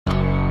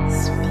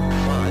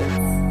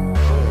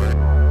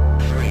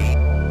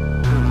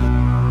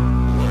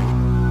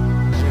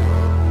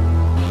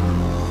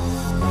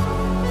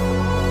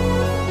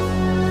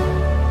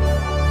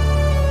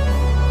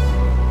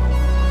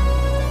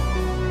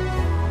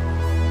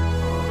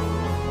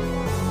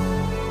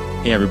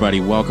Hey everybody,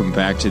 welcome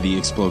back to the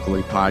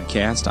Explocally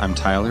podcast. I'm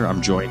Tyler.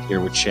 I'm joined here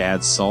with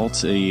Chad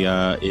Salt.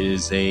 It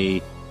is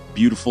a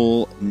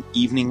beautiful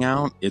evening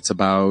out. It's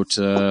about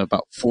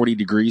 40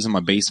 degrees in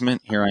my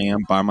basement. Here I am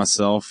by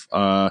myself.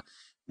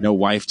 No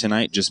wife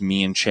tonight, just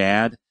me and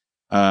Chad.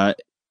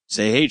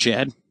 Say hey,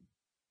 Chad.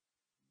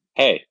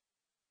 Hey.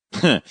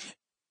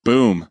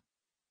 Boom.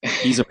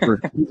 He's a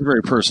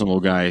very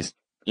personal guy.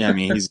 Yeah, I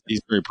mean he's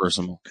very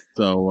personal.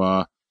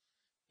 So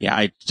yeah,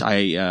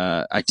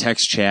 I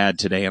text Chad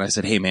today and I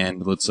said, "Hey man,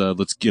 let's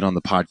get on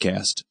the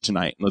podcast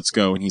tonight. Let's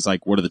go." And he's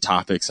like, "What are the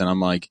topics?" And I'm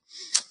like,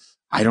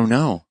 "I don't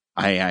know.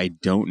 I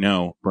don't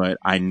know, but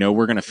I know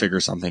we're going to figure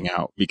something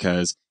out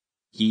because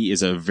he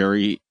is a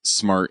very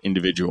smart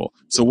individual."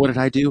 So what did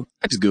I do?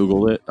 I just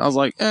Googled it. I was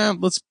like,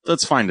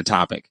 let's find a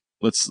topic.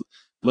 Let's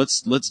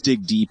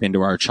dig deep into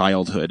our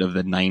childhood of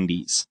the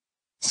 90s.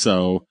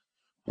 So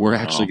we're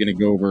actually going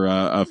to go over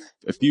a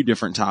few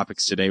different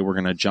topics today. We're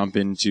going to jump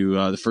into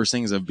the first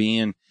things of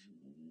being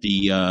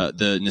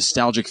the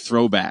nostalgic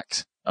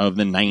throwbacks of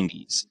the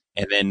 90s.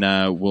 And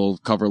then we'll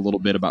cover a little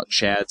bit about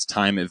Chad's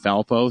time at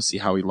Valpo, see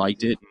how he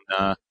liked it.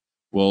 And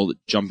we'll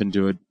jump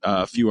into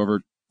a few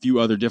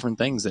other different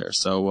things there.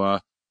 So,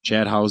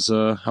 Chad, how's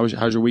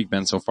your week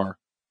been so far?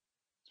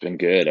 It's been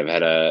good. I've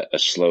had a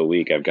slow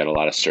week. I've got a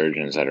lot of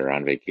surgeons that are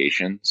on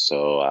vacation.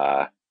 So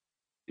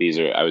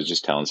I was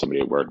just telling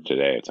somebody at work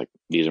today, it's like,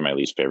 these are my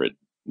least favorite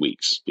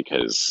weeks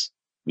because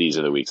these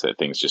are the weeks that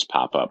things just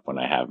pop up when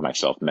I have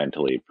myself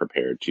mentally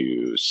prepared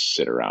to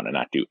sit around and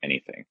not do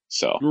anything.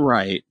 So,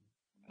 Right.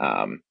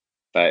 but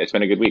it's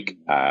been a good week.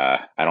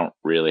 I don't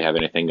really have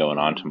anything going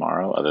on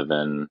tomorrow other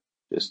than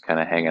just kind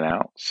of hanging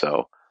out.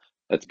 So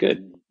that's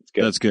good. It's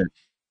good. That's good.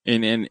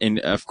 And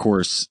of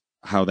course,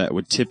 how that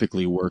would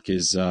typically work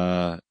is,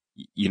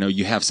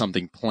 you have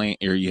something planned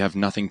or you have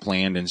nothing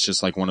planned. And it's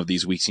just like one of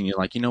these weeks and you're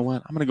like, you know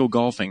what? I'm going to go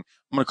golfing.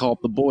 I'm going to call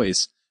up the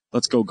boys.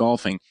 Let's go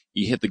golfing.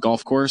 You hit the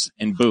golf course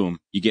and boom,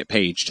 you get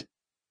paged.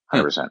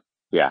 100%.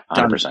 Yeah.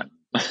 100%.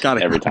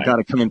 Every time.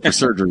 Gotta come in for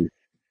surgery.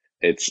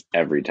 It's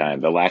every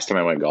time. The last time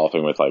I went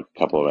golfing with like a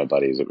couple of my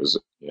buddies, it was,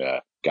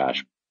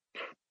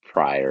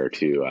 prior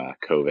to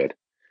COVID.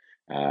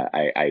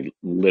 I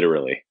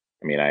literally,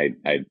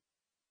 I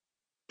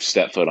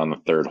step foot on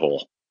the third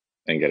hole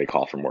and get a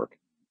call from work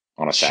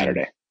on a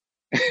Saturday.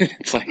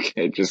 It's like,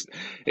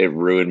 it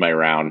ruined my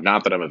round.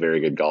 Not that I'm a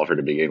very good golfer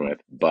to begin with,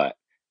 but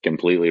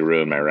completely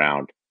ruined my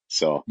round.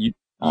 So you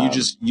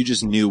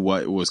just knew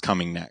what was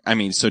coming next. I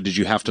mean, so did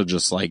you have to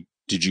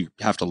did you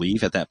have to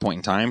leave at that point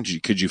in time?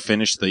 Could you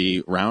finish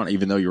the round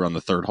even though you were on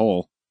the third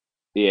hole?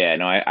 Yeah,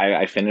 no,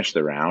 I finished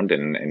the round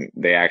and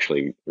they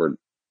actually were,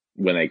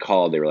 when they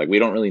called, they were like, we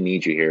don't really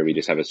need you here. We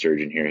just have a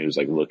surgeon here who's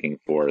like looking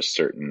for a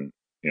certain,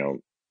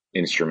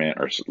 instrument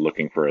or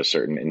looking for a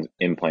certain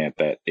implant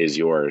that is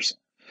yours.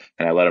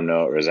 And I let them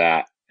know where it was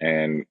at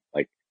and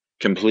like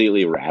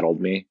completely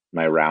rattled me.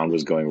 My round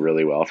was going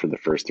really well for the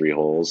first three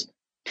holes,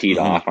 teed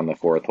off on the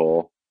fourth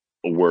hole,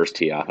 worst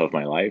tee off of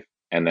my life.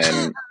 And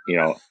then,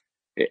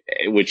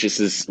 which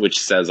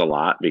says a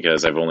lot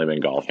because I've only been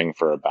golfing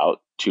for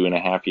about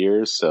 2.5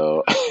 years.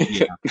 So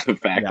the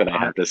fact that I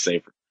have to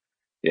say,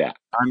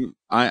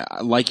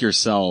 I like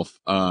yourself.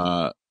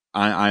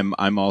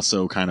 I'm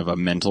also kind of a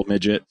mental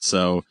midget.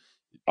 So,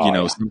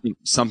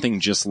 something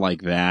just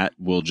like that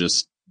will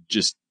just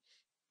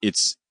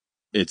it's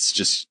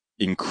just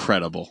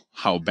incredible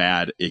how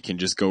bad it can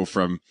just go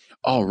from,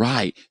 all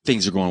right,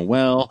 things are going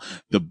well.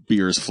 The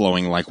beer is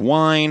flowing like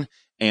wine.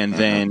 And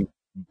then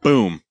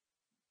boom.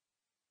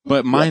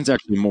 But mine's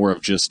actually more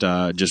of just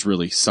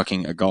really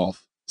sucking at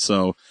golf.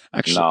 So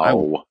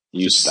actually,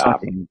 you stop.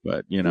 Sucking,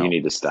 but you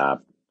need to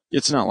stop.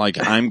 It's not like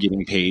I'm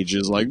getting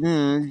pages like,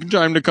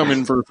 time to come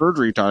in for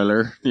surgery,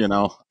 Tyler.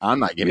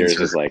 I'm not getting Yours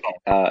surgery. is like,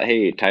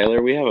 hey,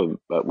 Tyler,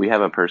 we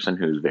have a person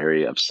who's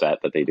very upset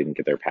that they didn't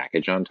get their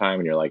package on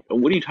time. And you're like, oh,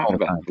 what are you talking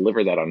about? Time.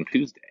 Deliver that on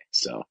Tuesday.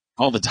 So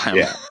all the time.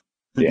 Yeah.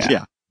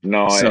 Yeah.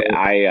 No,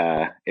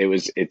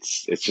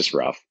 it's just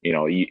rough.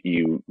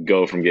 You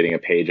go from getting a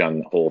page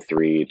on hole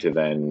 3 to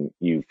then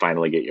you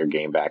finally get your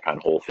game back on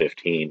hole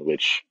 15,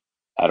 which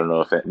I don't know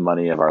if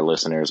many of our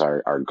listeners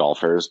are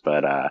golfers,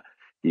 but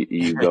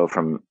you go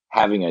from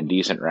having a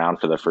decent round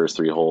for the first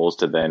 3 holes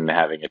to then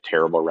having a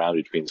terrible round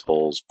between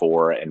holes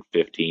 4 and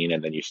 15.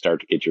 And then you start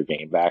to get your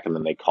game back and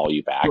then they call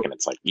you back and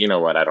it's like, you know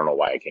what? I don't know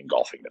why I came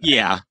golfing today.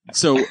 Yeah.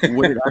 So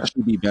would it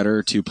actually be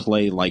better to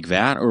play like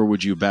that or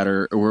would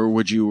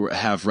you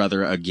have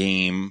rather a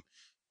game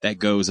that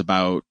goes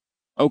about,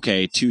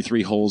 okay,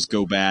 2-3 holes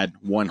go bad,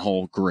 1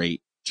 hole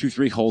great,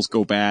 2-3 holes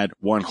go bad,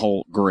 1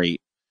 hole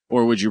great?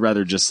 Or would you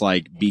rather just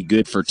be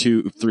good for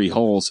 2-3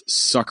 holes,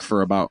 suck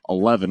for about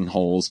 11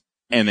 holes,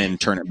 and then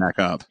turn it back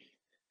up?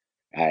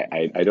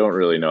 I don't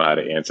really know how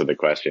to answer the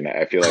question.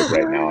 I feel like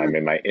right now I'm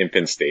in my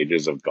infant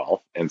stages of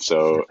golf. And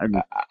so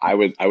I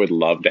would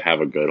love to have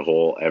a good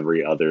hole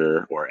every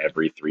other or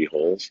every 3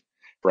 holes.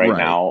 Right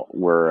now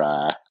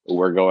we're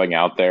going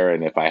out there.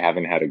 And if I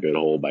haven't had a good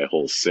hole by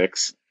hole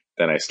 6,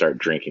 then I start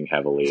drinking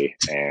heavily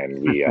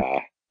and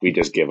we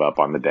just give up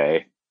on the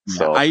day. Yeah,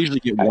 So I usually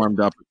get warmed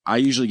up. I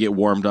usually get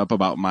warmed up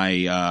about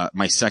my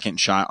my second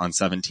shot on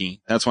 17.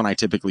 That's when I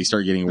typically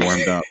start getting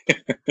warmed up.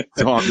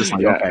 So I'm just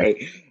like, yeah,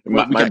 okay, we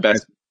my got guys,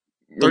 best,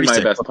 my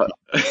 36. best putt,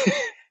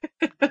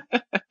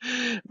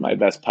 my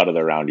best putt of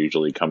the round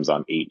usually comes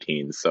on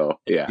 18. So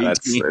yeah, 18.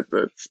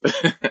 that's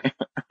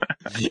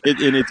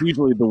And it's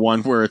usually the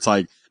one where it's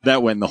like,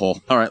 that went in the hole.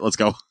 All right, let's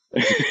go.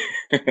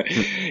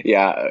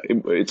 yeah,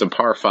 it's a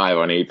par 5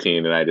 on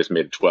 18 and I just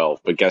made 12,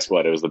 but guess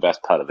what? It was the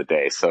best putt of the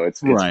day. So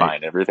it's Right,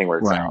 fine. Everything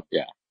works right. out.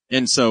 Yeah.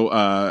 And so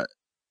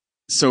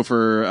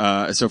for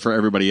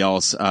everybody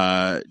else,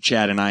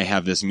 Chad and I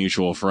have this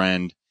mutual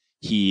friend.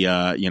 He,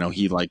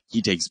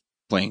 he takes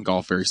playing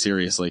golf very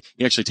seriously.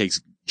 He actually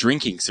takes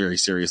drinking very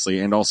seriously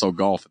and also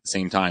golf at the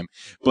same time.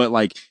 But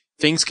like,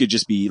 things could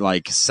just be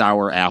like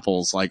sour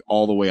apples, like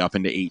all the way up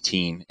into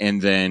 18.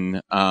 And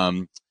then,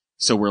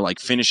 so we're like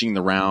finishing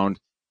the round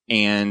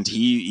and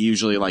he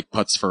usually like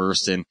putts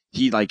first and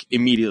he like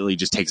immediately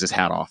just takes his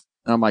hat off.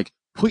 And I'm like,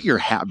 put your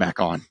hat back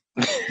on.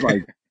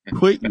 Like,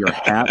 put your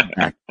hat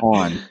back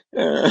on.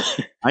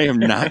 I am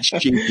not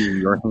shaking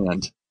your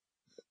hand.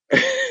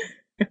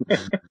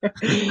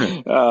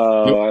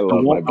 Oh, I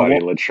love my buddy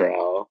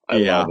Latrell. I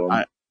love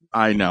him.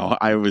 I know.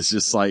 I was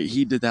just like,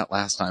 he did that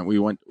last time.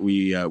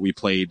 We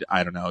played,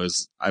 I don't know,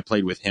 I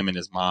played with him and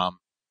his mom,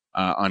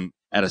 it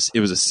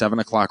was a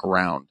 7:00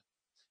 round.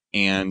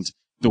 And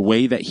the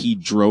way that he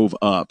drove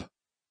up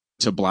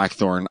to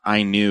Blackthorn,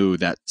 I knew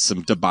that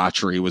some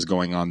debauchery was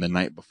going on the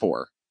night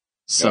before.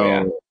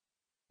 So,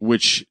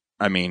 which,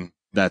 I mean,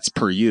 that's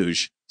per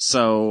usual.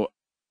 So,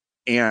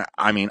 and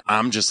I mean,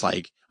 I'm just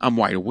like, I'm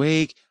wide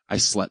awake. I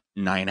slept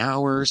 9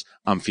 hours.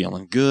 I'm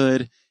feeling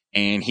good.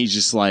 And he's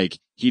just like,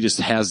 he just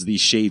has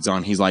these shades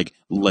on. He's like,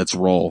 let's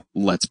roll.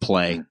 Let's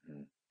play.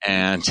 Mm-hmm.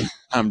 And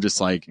I'm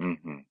just like,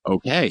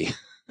 okay.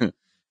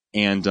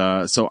 And,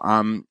 so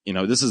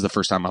this is the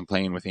first time I'm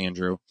playing with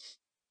Andrew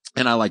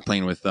and I like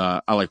playing with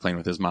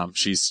his mom.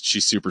 She's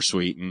super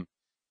sweet and,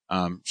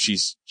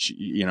 she's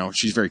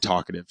very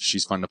talkative.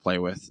 She's fun to play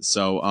with.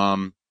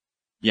 So,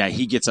 yeah,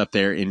 he gets up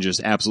there and just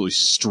absolutely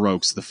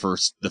strokes the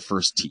first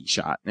tee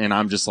shot. And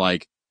I'm just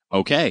like,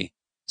 okay.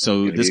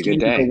 So this can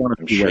be a good day.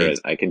 I'm sure ways.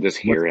 I can just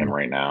hear him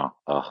right now.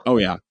 Oh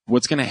yeah.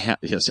 What's going to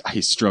happen? Yes,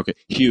 he stroke it.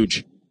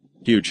 Huge.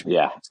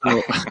 Yeah.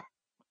 So,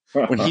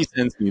 when he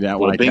sends me that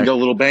little bingo,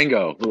 little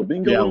bango, little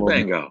bingo, little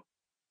bango.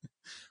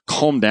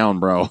 Calm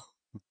down, bro.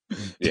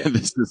 Yeah.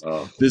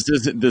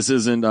 This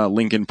isn't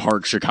Lincoln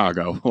Park,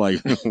 Chicago.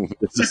 Like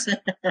this is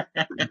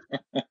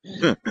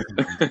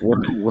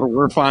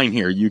we're fine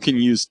here. You can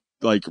use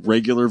like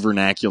regular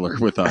vernacular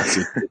with us.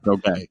 It's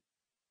okay.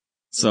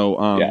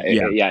 So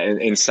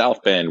in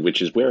South Bend,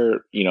 which is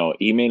where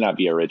he may not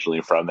be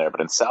originally from there, but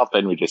in South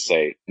Bend we just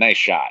say nice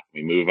shot.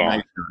 We move on.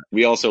 Nice.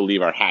 We also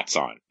leave our hats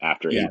on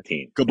after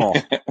 18. Good ball.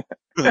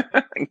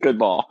 Good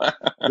ball.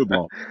 Good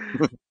ball.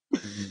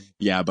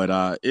 Yeah,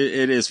 but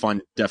it is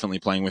fun definitely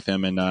playing with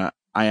him, and I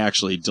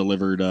actually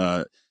delivered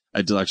a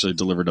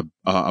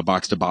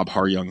box to Bob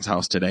Haryoung's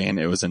house today, and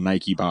it was a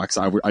Nike box.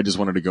 I just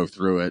wanted to go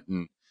through it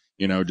and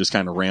just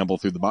kind of ramble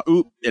through the box.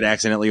 Oop, it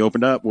accidentally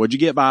opened up. What'd you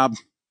get, Bob?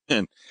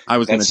 And I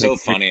was That's so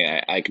funny.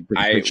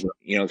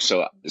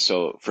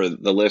 So for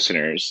the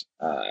listeners,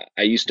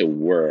 I used to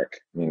work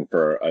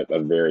for a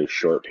very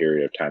short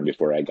period of time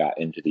before I got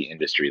into the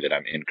industry that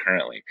I'm in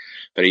currently.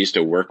 But I used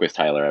to work with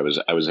Tyler. I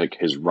was like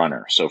his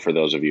runner. So for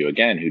those of you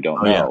again who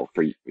don't know,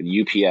 for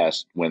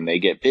UPS, when they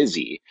get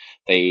busy,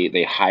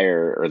 they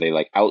hire or they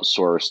like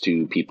outsource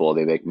to people.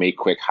 They like make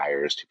quick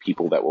hires to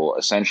people that will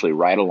essentially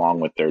ride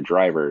along with their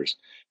drivers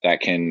that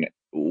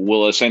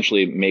will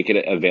essentially make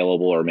it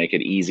available or make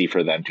it easy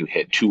for them to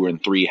hit 2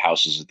 and 3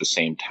 houses at the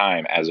same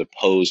time, as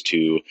opposed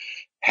to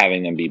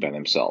having them be by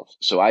themselves.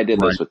 So I did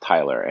this with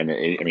Tyler, and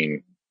I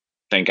mean,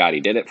 thank God he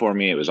did it for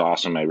me. It was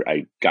awesome.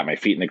 I got my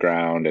feet in the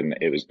ground, and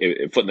it was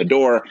foot in the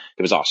door.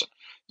 It was awesome.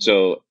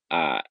 So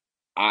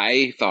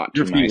I thought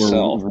to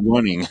myself,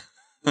 running.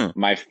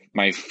 my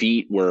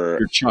feet were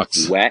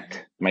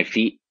wet. My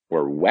feet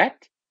were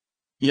wet.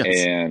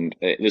 Yes. And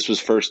this was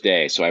first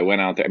day. So I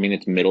went out there. I mean,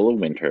 it's middle of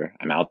winter.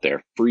 I'm out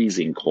there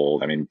freezing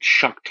cold. I'm in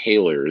Chuck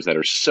Taylors that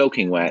are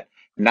soaking wet,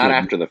 not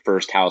after the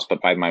first house,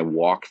 but by my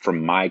walk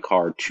from my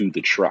car to the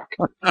truck.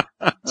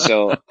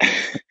 So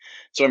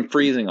I'm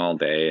freezing all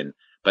day.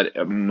 But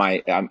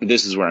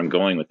this is where I'm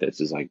going with this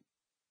is like,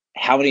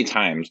 how many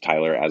times,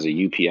 Tyler, as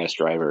a UPS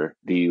driver,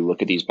 do you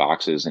look at these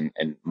boxes? And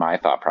my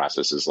thought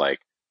process is like,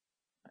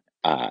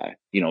 how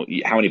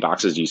many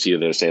boxes do you see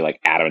that say like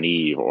Adam and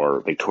Eve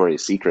or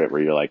Victoria's Secret,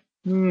 where you're like,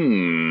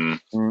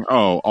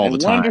 all the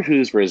time. I wonder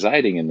who's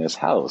residing in this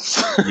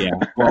house. Yeah.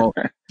 Well,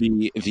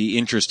 the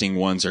interesting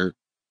ones are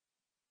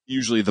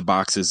usually the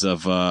boxes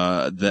of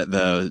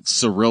the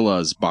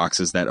Cirilla's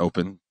boxes that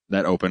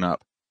open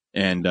up,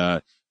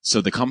 and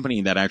so the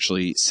company that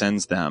actually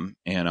sends them,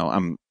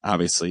 I'm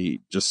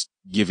obviously just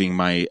giving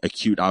my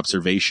acute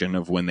observation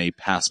of when they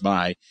pass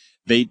by.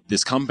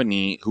 This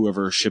company,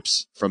 whoever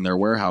ships from their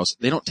warehouse,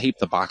 they don't tape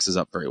the boxes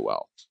up very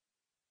well.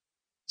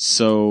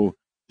 So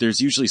there's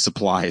usually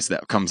supplies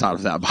that comes out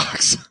of that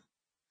box.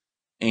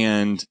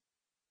 And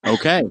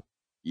okay.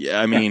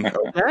 Yeah, I mean,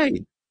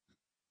 okay.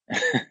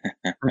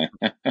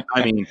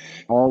 I mean,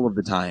 all of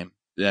the time.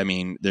 I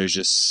mean, there's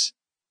just,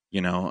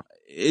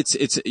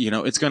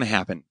 it's going to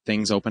happen.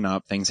 Things open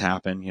up, things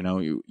happen,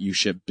 you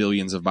ship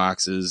billions of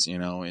boxes,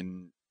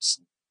 in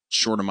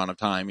short amount of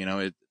time,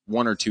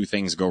 one or two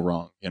things go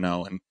wrong,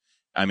 and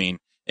I mean,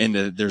 and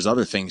there's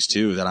other things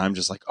too that I'm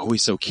just like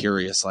always so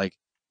curious, like,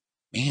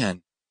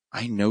 man,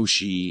 I know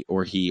she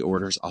or he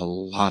orders a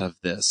lot of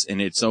this,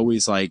 and it's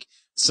always like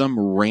some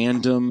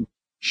random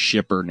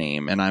shipper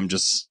name, and I'm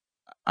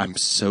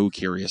so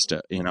curious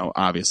to,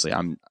 obviously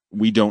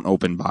we don't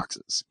open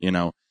boxes,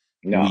 No,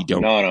 we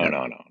don't,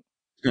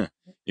 no.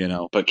 you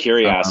know, But um,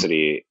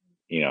 curiosity,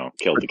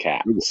 killed the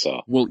cat.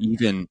 So well,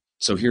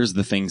 so here's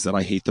the things that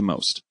I hate the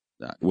most,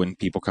 when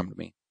people come to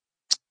me,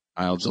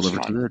 I'll deliver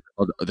to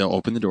they'll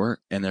open the door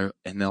and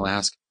they'll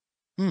ask,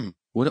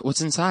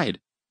 what's inside?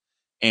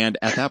 And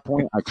at that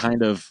point, I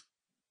kind of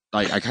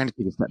take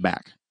a step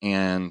back,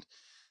 and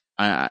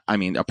I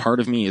mean, a part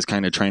of me is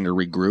kind of trying to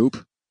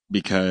regroup,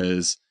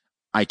 because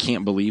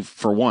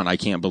for one, I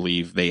can't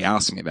believe they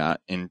asked me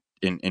that. And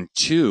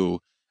two,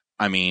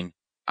 I mean,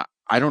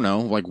 I don't know,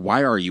 like,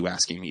 why are you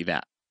asking me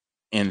that?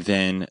 And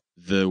then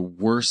the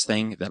worst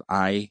thing that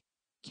I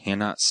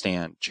cannot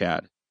stand,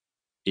 Chad,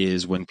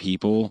 is when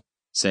people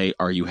say,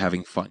 are you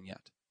having fun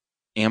yet?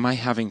 Am I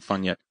having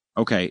fun yet?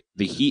 Okay,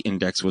 the heat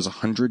index was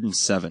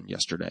 107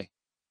 yesterday.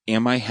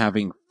 Am I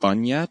having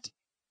fun yet?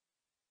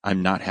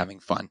 I'm not having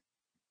fun.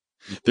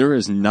 There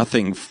is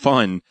nothing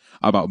fun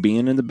about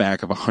being in the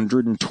back of a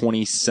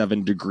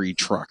 127 degree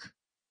truck.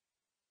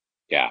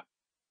 Yeah.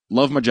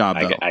 Love my job,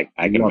 though.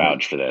 I can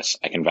vouch for this.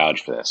 I can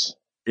vouch for this.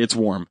 It's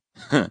warm.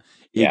 It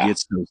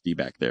gets toasty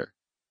back there.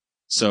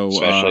 So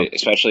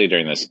especially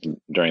during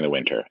the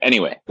winter.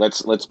 Anyway,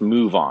 let's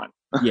move on.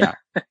 yeah.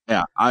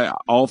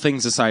 All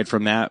things aside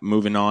from that,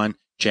 moving on.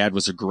 Chad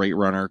was a great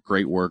runner,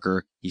 great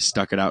worker. He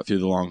stuck it out through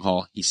the long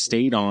haul. He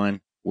stayed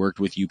on, worked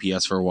with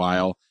UPS for a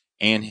while,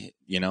 and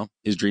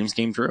his dreams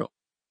came true.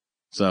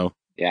 So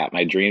yeah,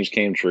 my dreams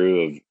came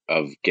true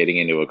of getting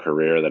into a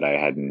career that I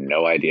had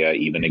no idea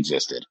even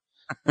existed.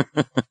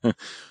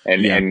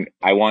 And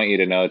I want you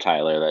to know,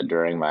 Tyler, that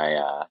during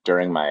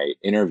my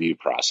interview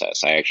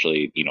process, I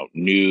actually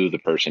knew the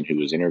person who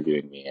was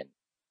interviewing me, and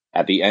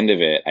at the end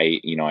of it,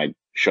 I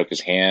shook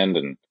his hand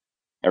and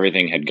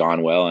everything had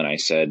gone well, and I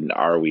said,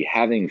 "Are we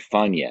having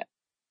fun yet?"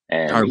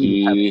 And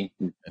he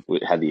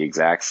had the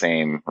exact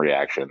same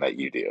reaction that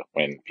you do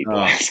when people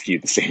ask you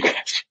the same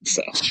question.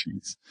 So,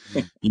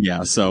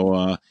 yeah.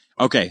 So,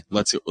 okay,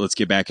 let's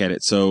get back at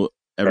it. So,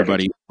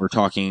 everybody, we're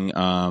talking.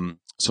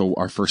 So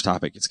our first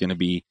topic is going to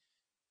be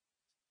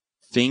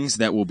things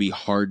that will be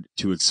hard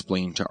to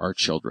explain to our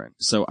children.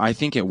 So I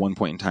think at one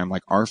point in time,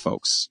 like our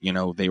folks,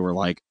 they were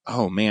like,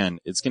 "Oh man,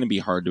 it's going to be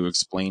hard to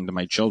explain to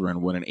my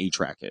children what an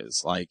 8-track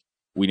is." Like,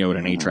 we know what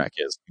an 8-track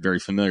is. I'm very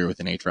familiar with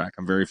an 8-track.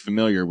 I'm very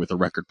familiar with a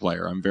record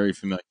player. I'm very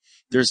familiar.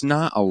 There's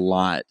not a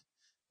lot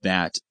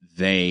that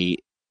they,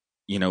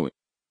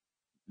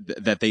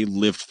 that they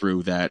lived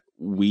through that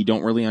we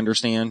don't really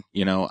understand.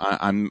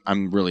 I'm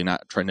really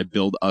not trying to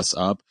build us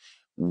up.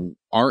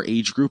 Our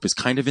age group is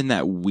kind of in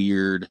that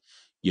weird,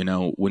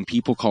 when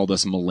people called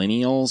us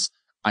millennials,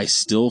 I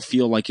still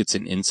feel like it's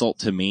an insult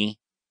to me,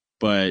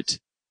 but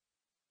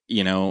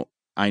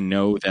I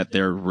know that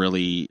they're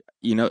really,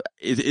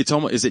 it's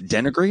almost, is it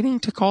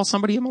denigrating to call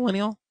somebody a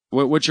millennial?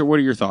 What are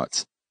your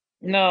thoughts?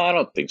 No, I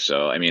don't think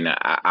so. I mean,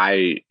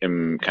 I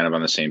am kind of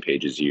on the same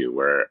page as you,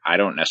 where I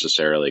don't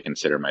necessarily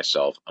consider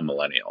myself a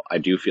millennial. I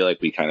do feel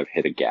like we kind of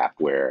hit a gap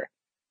where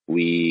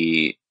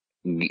we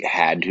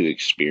had to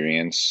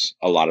experience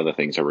a lot of the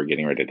things that we're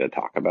getting ready to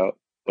talk about,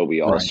 but we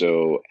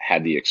also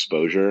had the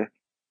exposure,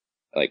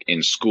 like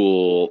in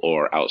school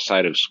or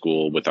outside of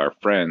school with our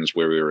friends,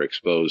 where we were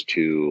exposed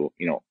to,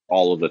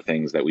 all of the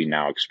things that we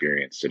now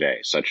experience today,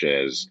 such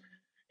as,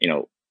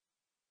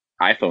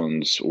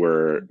 iPhones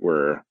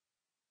were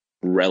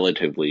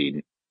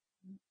relatively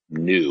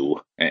new.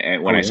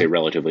 And when I say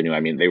relatively new,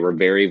 I mean they were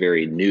very,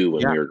 very new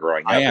when we were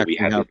growing up. I have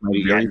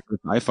my very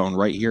first iPhone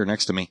right here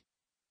next to me.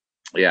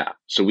 Yeah.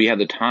 So we had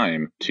the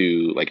time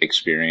to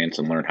experience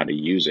and learn how to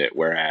use it.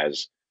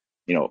 Whereas,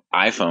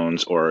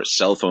 iPhones or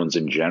cell phones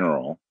in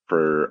general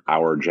for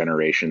our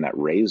generation that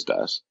raised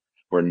us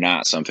were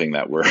not something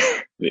that were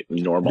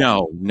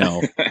normal.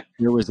 No.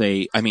 There was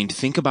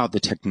think about the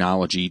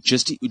technology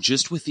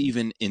just with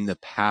even in the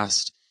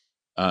past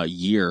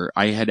year.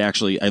 I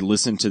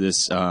listened to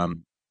this. I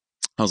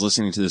was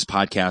listening to this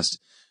podcast.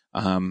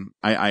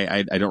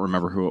 I don't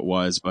remember who it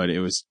was, but it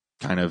was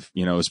kind of,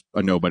 it was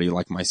a nobody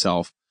like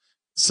myself.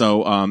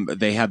 So,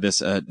 they had this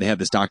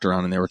doctor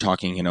on, and they were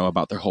talking,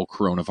 about their whole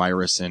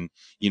coronavirus and,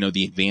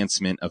 the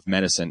advancement of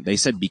medicine. They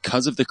said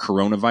because of the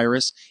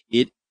coronavirus,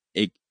 it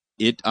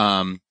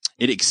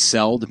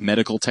excelled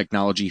medical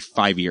technology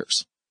 5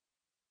 years.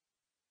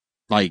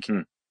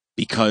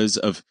 Because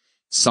of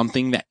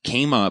something that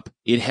came up,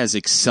 it has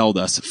excelled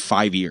us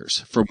 5 years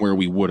from where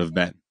we would have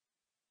been.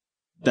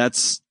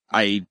 That's,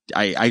 I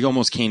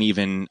almost can't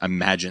even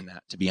imagine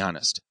that, to be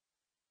honest.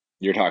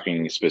 You're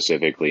talking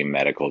specifically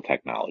medical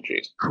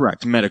technologies.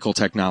 Correct. Medical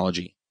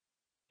technology.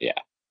 Yeah.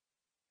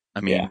 I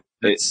Yeah. mean,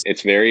 that's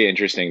It's very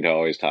interesting to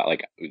always talk,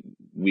 like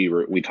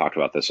we talked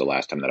about this the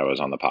last time that I was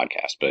on the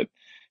podcast, but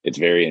it's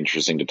very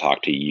interesting to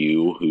talk to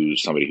you,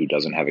 who's somebody who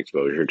doesn't have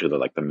exposure to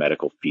the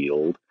medical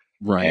field.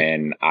 right.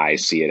 And I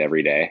see it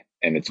every day.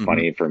 And it's Hmm.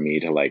 funny for me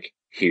to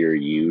hear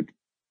you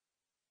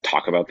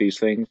talk about these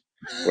things.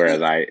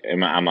 Whereas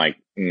I'm like,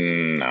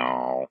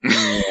 no,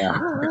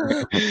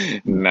 Yeah.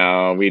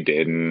 no, we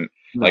didn't.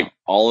 No. Like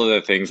all of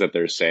the things that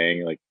they're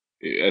saying, like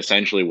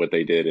essentially what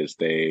they did is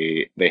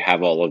they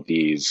have all of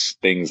these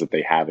things that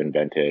they have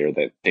invented, or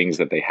that things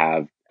that they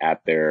have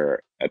at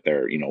their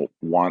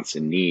wants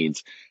and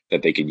needs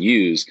that they could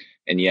use,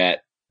 and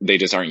yet they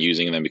just aren't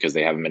using them because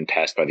they haven't been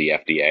tested by the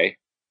FDA.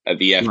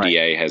 The Right.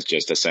 FDA has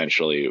just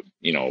essentially,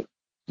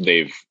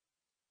 they've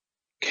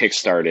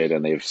kickstarted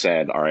and they've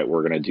said, all right,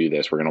 we're going to do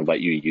this. We're going to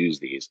let you use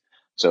these.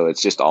 So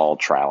it's just all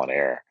trial and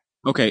error.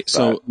 Okay.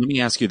 So But let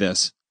me ask you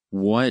this.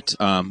 What,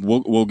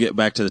 we'll get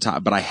back to the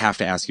top, but I have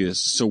to ask you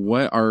this.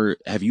 So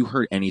have you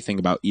heard anything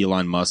about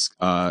Elon Musk,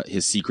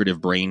 his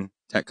secretive brain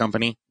tech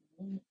company?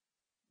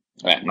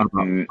 About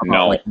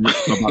no.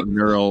 about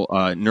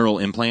neural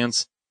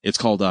implants. It's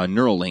called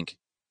Neuralink.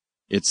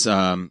 It's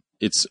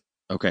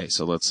okay.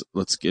 So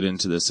let's get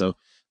into this. So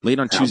late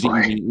on Tuesday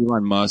evening,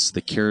 Elon Musk,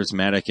 the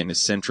charismatic and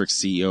eccentric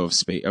CEO of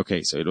space.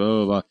 Okay, so blah,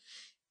 blah, blah.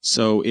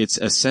 So it's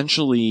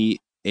essentially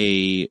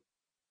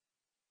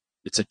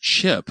it's a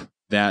chip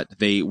that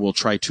they will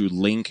try to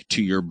link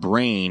to your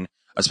brain,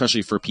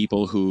 especially for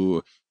people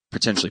who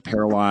potentially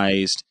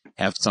paralyzed,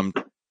 have some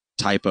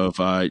type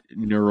of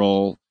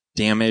neural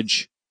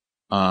damage.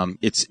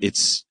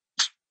 It's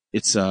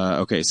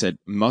okay. It said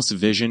Musk's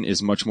vision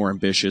is much more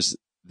ambitious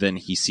than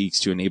he seeks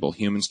to enable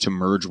humans to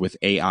merge with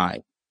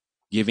AI,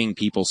 giving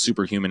people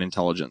superhuman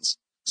intelligence.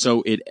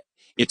 So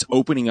it's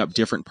opening up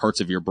different parts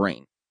of your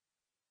brain.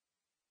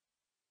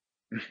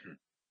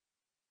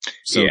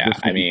 So Yeah,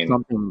 this would be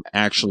something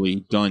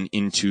actually done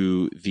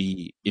into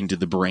the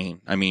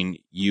brain. I mean,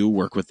 you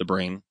work with the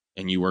brain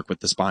and you work with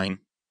the spine.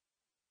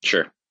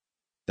 Sure.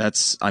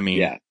 That's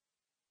yeah.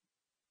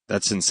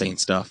 That's insane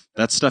stuff.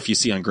 That's stuff you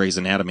see on Grey's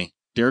Anatomy.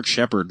 Derek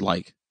Shepherd,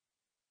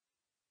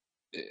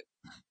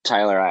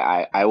 Tyler,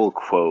 I will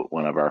quote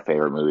one of our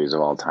favorite movies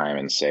of all time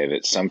and say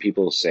that some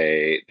people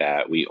say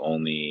that we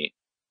only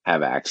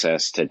have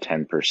access to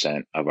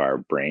 10% of our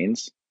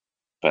brains,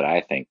 but I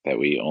think that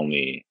we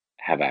only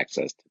have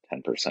access to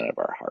 10% of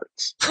our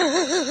hearts.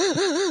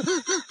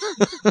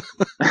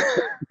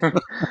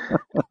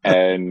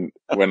 And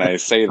when I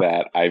say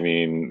that, I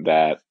mean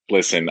that,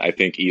 listen, I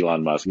think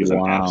Elon Musk is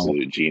an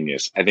absolute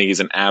genius. I think he's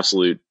an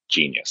absolute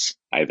genius.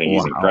 I think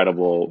he's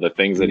incredible. The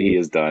things that he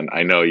has done,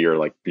 I know you're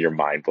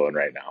mind blown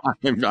right now.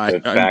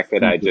 The fact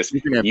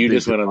that you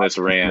just went on this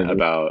rant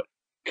about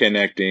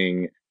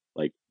connecting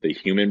the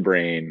human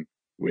brain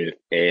with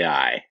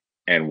AI.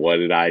 And what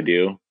did I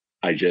do?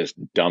 I just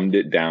dumbed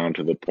it down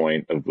to the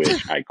point of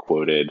which I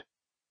quoted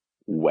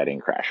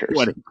Wedding Crashers.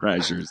 Wedding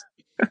Crashers.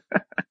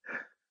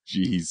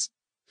 Jeez.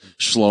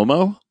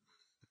 Shlomo?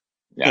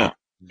 Yeah.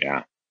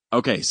 Yeah.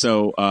 Okay,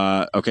 so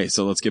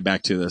let's get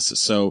back to this.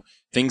 So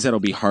things that'll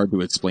be hard to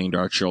explain to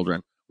our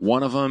children.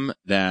 One of them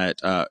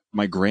that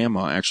my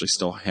grandma actually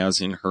still has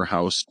in her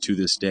house to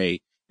this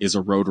day is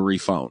a rotary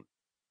phone.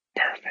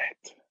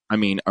 Perfect. I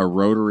mean, a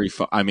rotary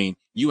phone. I mean,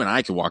 you and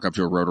I could walk up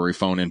to a rotary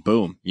phone and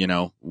boom,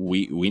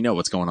 we know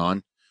what's going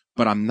on.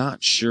 But I'm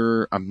not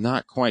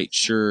quite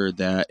sure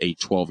that a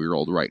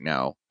 12-year-old right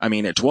now. I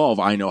mean, at 12,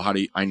 I knew how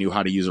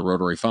to use a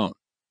rotary phone.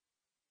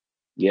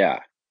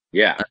 Yeah.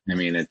 Yeah. I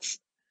mean,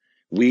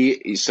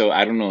 so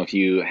I don't know if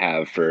you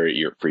have for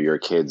your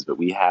kids, but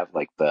we have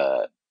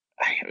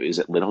is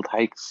it Little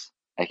Tykes?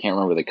 I can't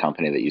remember the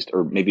company that used,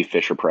 or maybe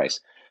Fisher Price.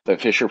 But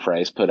Fisher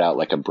Price put out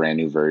a brand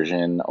new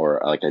version, or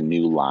a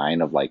new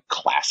line of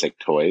classic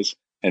toys.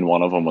 And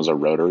one of them was a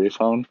rotary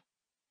phone.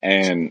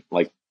 And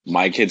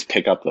my kids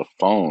pick up the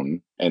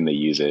phone and they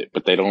use it,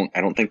 but I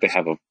don't think they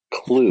have a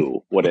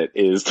clue what it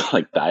is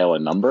to dial a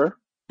number.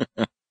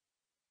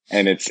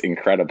 And it's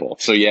incredible.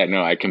 So yeah,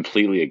 no, I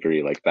completely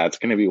agree. That's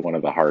going to be one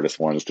of the hardest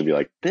ones to be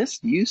this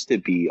used to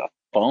be a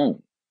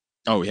phone.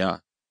 Oh yeah.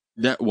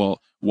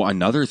 Well,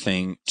 another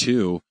thing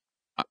too,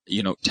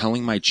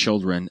 telling my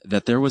children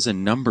that there was a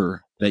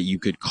number that you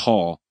could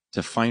call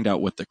to find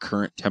out what the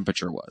current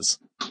temperature was.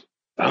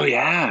 Oh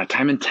yeah.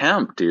 Time and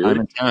temp, dude. Time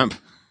and temp.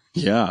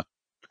 Yeah.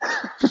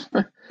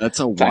 That's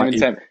a time and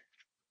temp.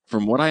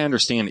 From what I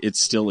understand, it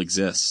still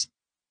exists.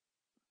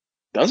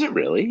 Does it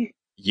really?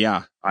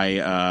 Yeah.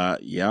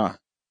 Yeah.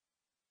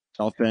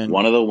 South Bend.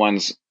 One of the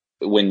ones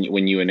when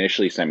you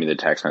initially sent me the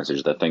text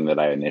message, the thing that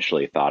I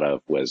initially thought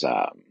of was,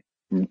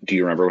 do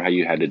you remember how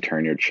you had to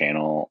turn your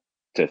channel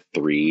to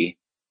 3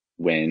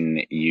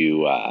 when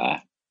you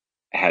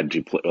had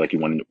to play,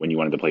 when you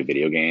wanted to play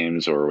video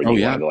games, or when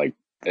you wanted to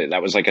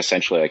that was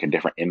essentially a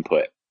different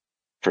input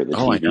for the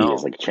TV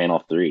is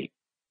channel 3.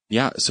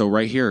 Yeah. So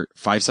right here,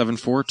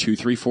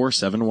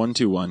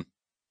 574-234-7121.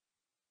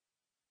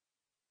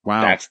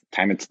 Wow. That's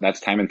time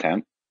and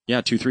temp.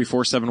 Yeah,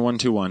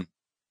 2347121.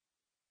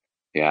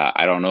 Yeah,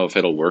 I don't know if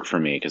it'll work for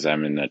me because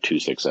I'm in the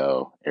 260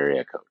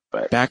 area code.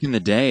 But Back in the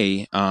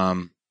day,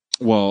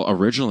 well,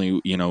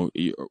 originally,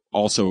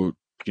 also,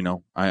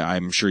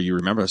 I'm sure you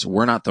remember this.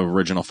 We're not the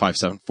original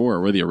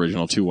 574. We're the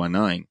original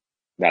 219.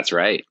 that's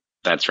right.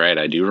 That's right.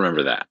 I do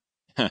remember that.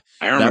 I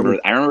That was,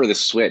 remember the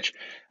switch.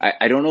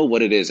 I don't know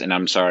what it is, and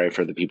I'm sorry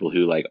for the people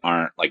who like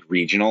aren't like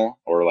regional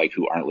or like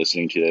who aren't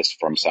listening to this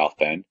from South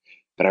Bend,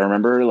 but I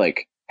remember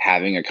like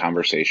having a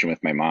conversation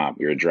with my mom.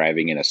 We were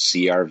driving in a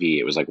CRV.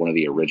 It was like one of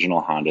the original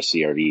Honda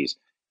CRVs,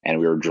 and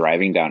we were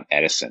driving down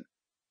Edison.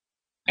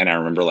 And I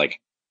remember like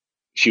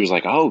she was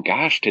like, "Oh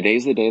gosh,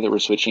 today's the day that we're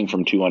switching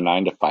from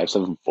 219 to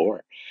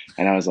 574."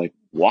 And I was like,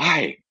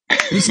 "Why?"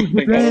 this is the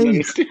Like, I don't day.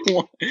 understand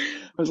why. I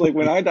was like,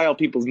 when I dial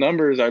people's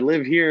numbers, I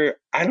live here.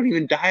 I don't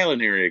even dial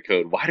an area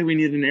code. Why do we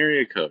need an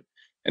area code?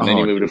 And then Oh,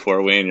 you move to dude.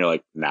 Fort Wayne, you're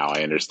like, now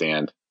I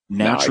understand.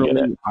 Now I get it.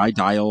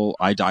 Naturally,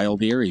 I dial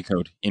the area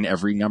code in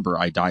every number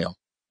I dial.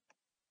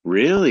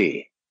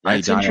 Really? I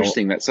That's dial,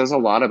 interesting. That says a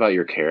lot about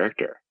your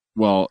character.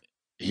 well,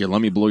 here,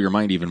 let me blow your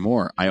mind even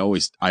more. I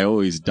always do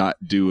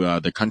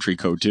the country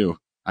code too.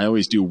 I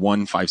always do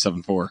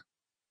 1574.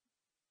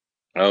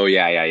 Oh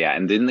yeah, yeah, yeah.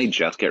 And didn't they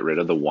just get rid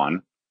of the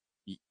one?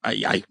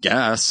 I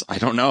guess. I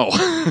don't know.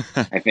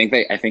 I think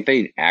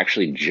they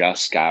actually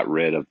just got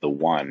rid of the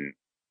one.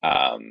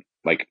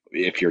 Like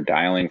if you're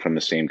dialing from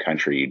the same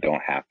country, you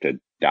don't have to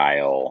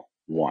dial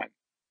one.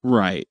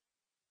 Right.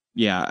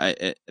 Yeah,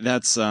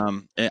 that's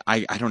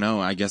I don't know.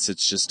 I guess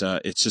it's just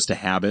a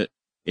habit.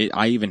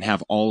 I even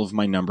have all of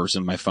my numbers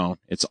in my phone.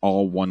 It's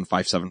all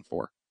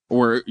 1574,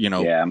 or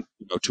Yeah,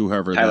 go to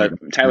whoever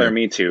Tyler,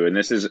 me too. And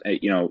this is,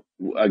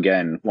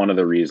 again, one of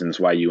the reasons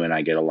why you and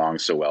I get along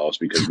so well is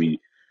because we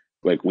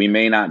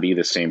may not be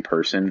the same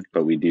person,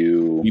 but we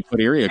do you put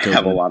area codes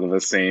have a in. lot of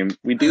the same,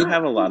 we do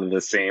have a lot of the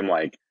same,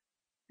 like,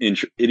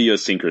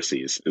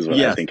 idiosyncrasies is what I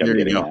Yes, think I'm there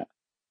you getting go. at.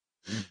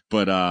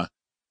 But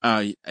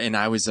and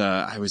I was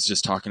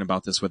just talking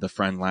about this with a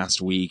friend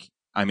last week.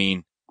 I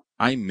mean,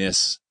 I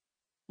miss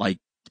like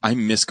I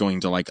miss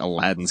going to like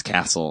Aladdin's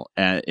Castle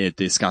at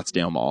the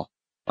Scottsdale Mall.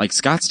 Like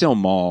Scottsdale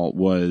Mall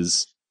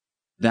was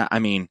that. I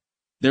mean,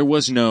 there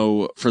was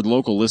no, for the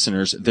local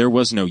listeners, there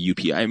was no UP.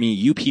 I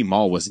mean, UP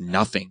Mall was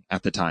nothing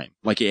at the time.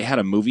 Like it had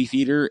a movie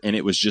theater and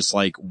it was just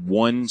like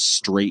one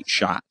straight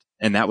shot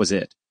and that was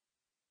it.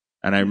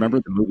 And I remember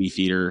Mhm. the movie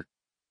theater.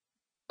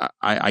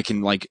 I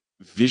can like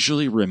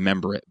visually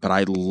remember it, but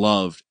I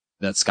loved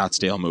that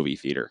Scottsdale movie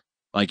theater.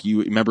 Like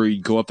you remember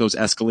you go up those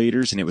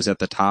escalators and it was at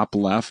the top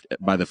left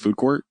by the food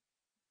court.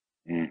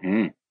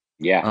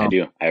 Yeah, I Um,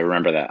 do. I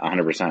remember that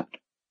 100%.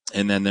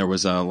 and then there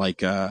was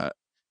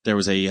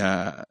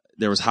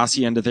there was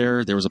Hacienda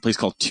there. There was a place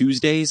called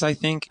Tuesdays, I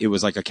think. It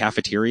was like a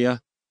cafeteria. Um,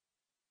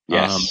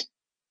 Yes.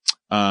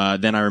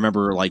 then I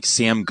remember like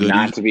Sam Goody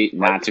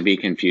Not to be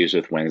confused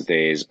with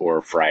Wednesdays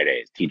or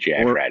Fridays,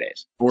 TGI or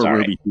Fridays. or Sorry.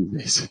 Ruby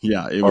Tuesdays.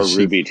 Yeah, it Or was just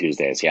Ruby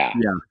Tuesdays. Yeah.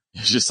 yeah, it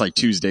was just like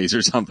Tuesdays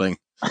or something.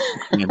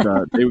 And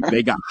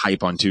they got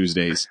hype on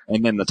Tuesdays,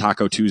 and then the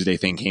Taco Tuesday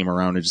thing came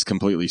around and just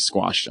completely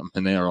squashed them.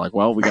 And they were like,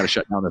 "Well, we got to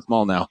shut down this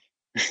mall now."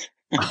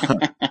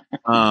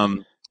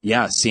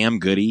 Yeah, Sam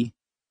Goody.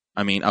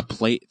 I mean, a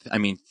plate. I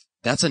mean,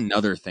 that's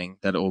another thing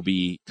that will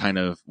be kind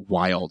of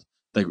wild.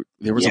 Like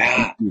there was a place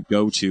Yeah. you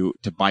go to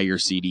buy your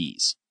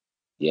CDs.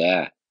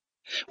 Yeah.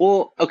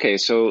 Well, okay,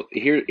 so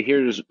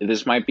here's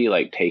this might be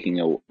like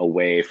taking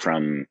away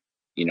from,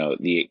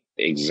 the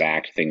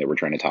exact thing that we're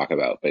trying to talk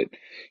about, but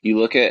you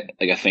look at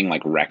like a thing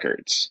like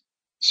records.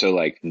 So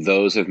like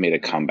those have made a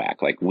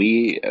comeback. Like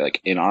we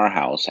like in our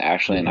house,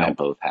 Ashley and I Yep.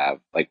 both have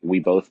like we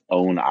both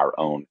own our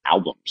own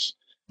albums.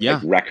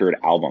 Like Yeah, record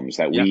albums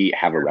that yeah, we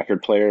have a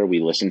record player,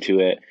 we listen to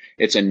it.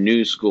 It's a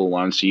new school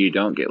one, so you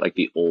don't get like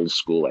the old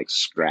school like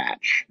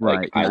scratch. Like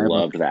right. I Yeah,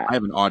 love that. I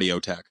have an audio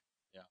tech.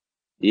 Yeah,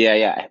 Yeah,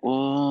 yeah.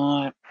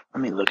 Well, let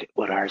me look at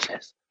what ours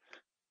is.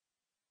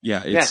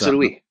 yeah. Yeah, It's so do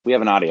we. We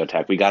have an audio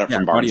tech. We got it yeah,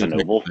 from Barnes audio and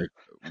tech. Noble.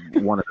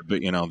 One of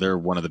the they're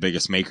one of the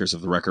biggest makers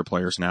of the record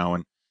players now,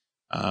 and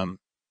um,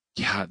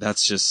 yeah,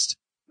 that's just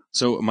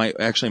so my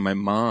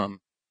mom.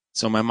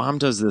 So my mom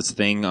does this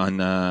thing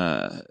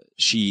on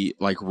she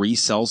like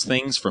resells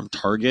things from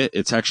Target.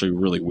 It's actually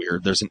really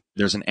weird.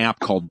 There's an app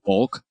called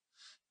Bulk,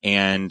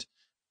 and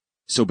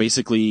so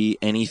basically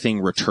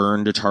anything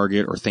returned to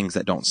Target or things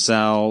that don't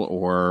sell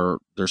or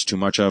there's too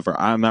much of, or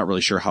I'm not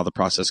really sure how the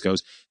process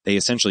goes. They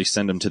essentially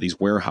send them to these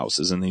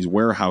warehouses and these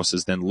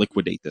warehouses then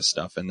liquidate this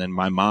stuff. And then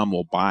my mom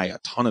will buy a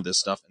ton of this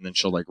stuff and then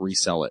she'll like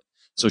resell it.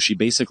 So she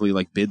basically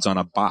like bids on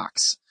a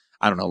box.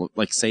 I don't know,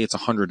 like say it's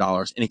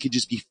 $100 and it could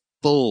just be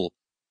full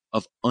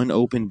of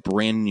unopened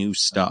brand new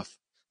stuff,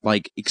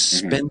 like Hmm.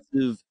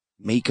 expensive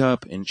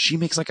makeup. And she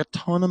makes like a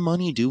ton of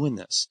money doing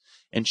this.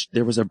 And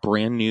there was a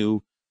brand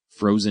new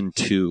Frozen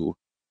 2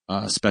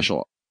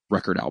 special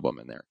record album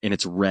in there, and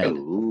it's red.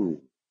 Oh,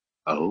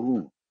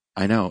 oh,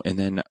 I know. And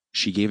then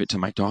she gave it to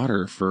my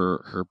daughter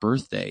for her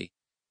birthday,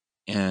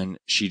 and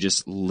she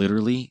just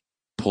literally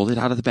pulled it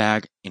out of the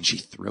bag and she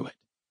threw it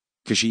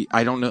because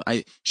I don't know,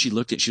 she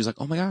looked at, she was like,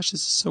 "Oh my gosh,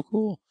 this is so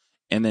cool,"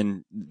 and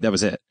then that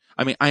was it.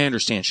 I mean, I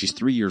understand she's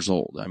 3 years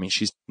old. I mean,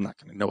 she's not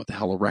going to know what the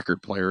hell a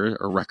record player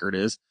or record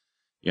is,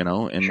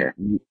 and Sure.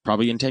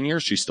 probably in 10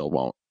 years she still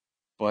won't.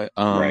 But,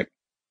 Right.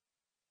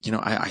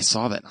 I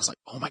saw that and I was like,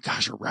 oh my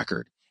gosh, a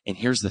record. And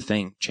here's the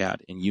thing,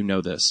 Chad, and you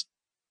know this,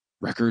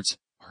 records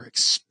are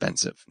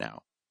expensive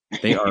now.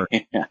 They are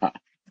Yeah.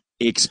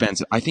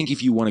 expensive. I think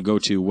if you want to go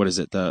to, what is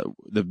it?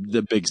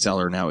 The big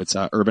seller now, it's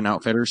Urban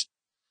Outfitters.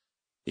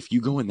 If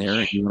you go in there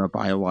and you want to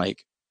buy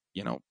like,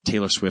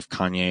 Taylor Swift,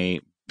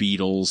 Kanye,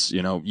 Beatles,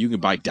 you can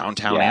buy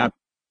Downtown Yeah. Abbey,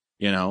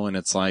 and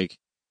it's like,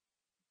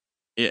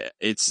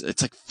 it's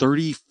like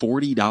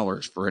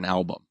 $30-$40 for an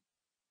album.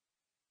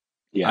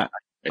 Yeah,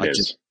 I it just,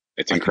 is.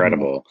 It's I don't know.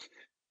 incredible.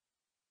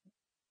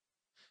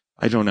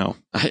 I don't know.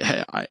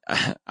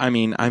 I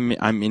mean,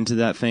 I'm into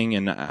that thing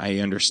and I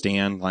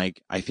understand,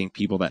 like, I think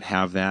people that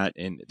have that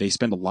and they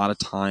spend a lot of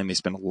time, they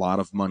spend a lot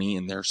of money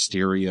in their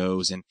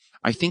stereos. And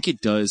I think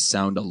it does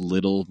sound a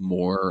little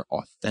more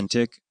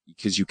authentic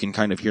because you can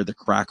kind of hear the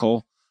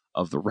crackle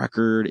of the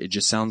record. It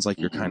just sounds like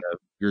Hmm.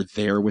 you're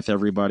there with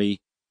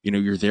everybody. Hmm.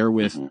 You're there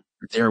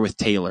with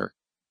Taylor,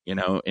 in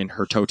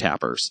her toe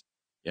tappers,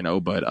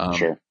 but,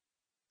 Sure.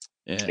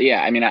 yeah,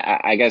 Yeah, I mean,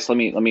 I guess let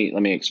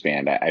me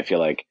expand. I feel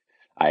like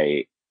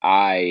I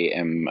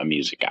am a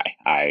music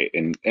guy.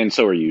 And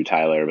so are you,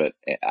 Tyler. But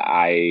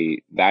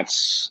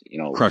that's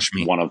crush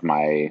me. one of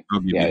my. I'll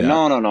give you Yeah,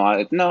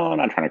 that. no, I'm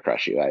not trying to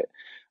crush you.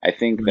 I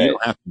think You that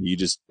don't have to. You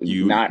just,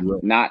 you not do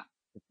it.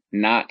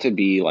 not to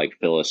be like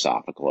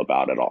philosophical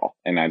about it all,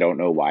 and I don't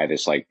know why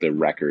this like the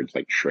records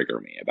like trigger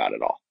me about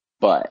it all,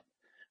 but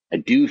I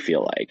do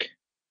feel like,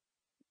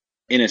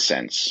 in a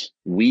sense,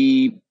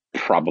 we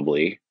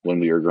probably, when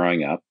we were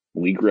growing up,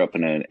 we grew up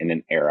in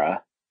an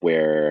era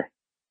where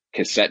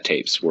cassette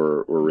tapes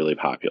were really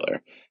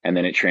popular, and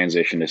then it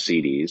transitioned to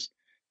CDs.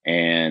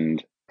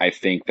 And I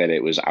think that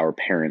it was our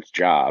parents'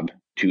 job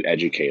to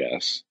educate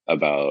us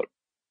about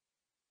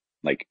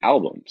like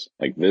albums.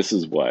 Like, this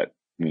is what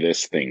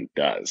this thing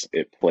does.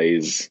 It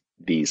plays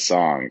these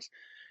songs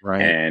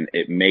Right. and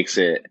it makes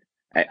it.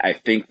 I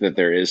think that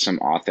there is some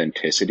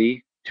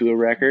authenticity to a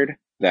record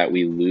that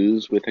we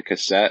lose with a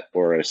cassette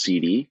or a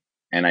CD.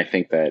 And I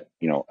think that,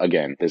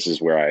 again, this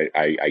is where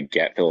I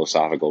get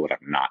philosophical, but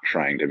I'm not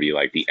trying to be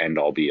like the end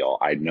all be all.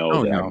 I know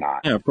Oh that I'm no.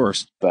 not, Yeah, of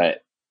course.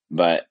 but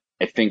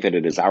I think that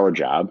it is our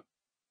job,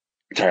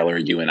 Tyler,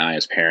 you and I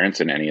as parents,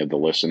 and any of the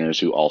listeners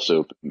who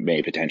also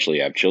may potentially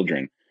have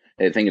children.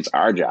 I think it's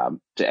our job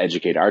to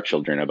educate our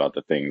children about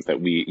the things that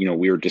we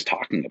were just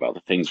talking about,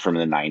 the things from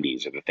the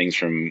 90s or the things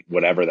from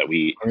whatever that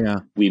Oh yeah.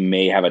 we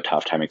may have a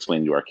tough time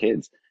explaining to our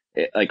kids.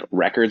 Like,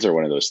 records are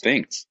one of those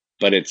things,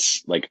 but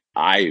it's like,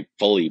 I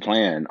fully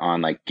plan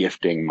on like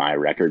gifting my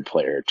record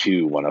player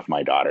to one of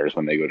my daughters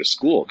when they go to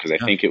school. Cause I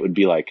Yeah. think it would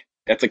be like,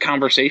 that's a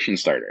conversation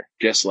starter,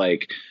 just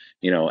like,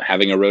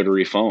 having a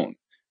rotary phone.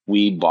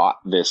 We bought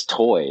this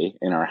toy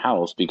in our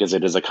house because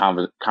it is a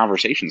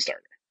conversation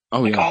starter.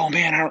 Oh Like, yeah. oh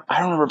man,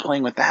 I remember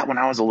playing with that when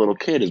I was a little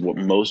kid, is what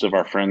most of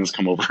our friends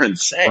come over and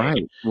say.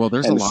 Right. Well,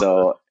 there's And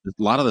so, a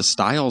lot of the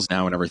styles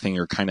now and everything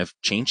are kind of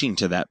changing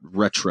to that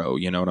retro,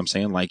 you know what I'm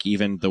saying? Like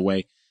even the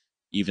way,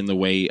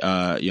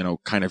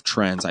 kind of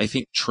trends. I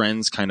think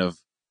trends kind of,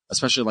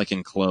 especially like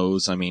in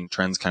clothes, I mean,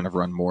 trends kind of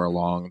run more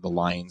along the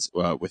lines,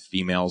 with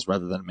females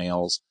rather than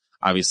males.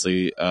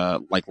 Obviously,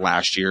 like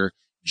last year,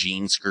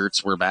 jean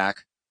skirts were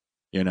back,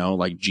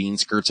 like jean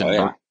skirts oh and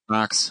yeah,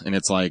 Birkenstocks. And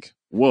it's like,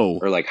 whoa.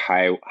 or like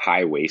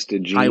high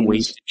waisted High jeans.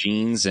 waisted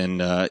jeans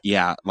and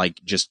yeah,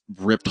 like just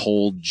ripped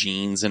hole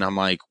jeans, and I'm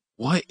like,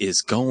 what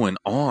is going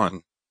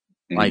on?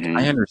 Like,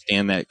 I Hmm.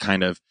 understand that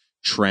kind of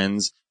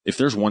trends. If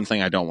there's one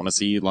thing I don't want to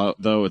see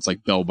though, it's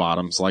like bell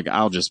bottoms. Like,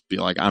 I'll just be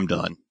like, I'm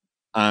done.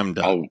 I'm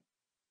done. I'll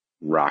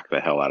rock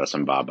the hell out of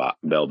some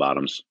bell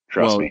bottoms.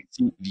 Trust Well, me.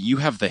 you'll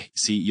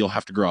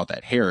have to grow out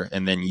that hair,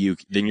 and then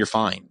you're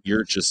fine.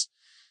 You're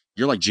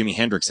like Jimi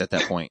Hendrix at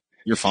that point.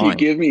 You're You fine.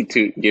 give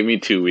me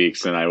 2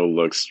 weeks and I will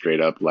look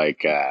straight up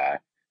like,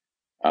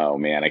 oh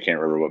man, I can't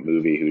remember what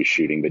movie he was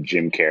shooting, but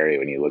Jim Carrey,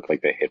 when he looked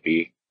like the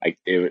hippie. Like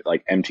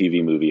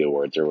MTV Movie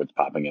Awards are what's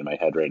popping in my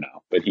head right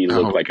now. But he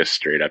looked Oh, like a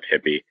straight up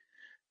hippie.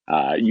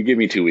 You give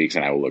me 2 weeks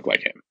and I will look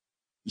like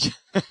him.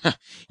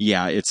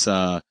 yeah, it's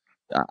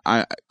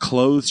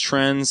clothes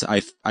trends.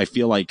 I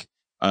feel like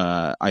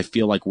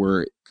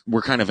we're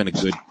kind of in a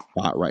good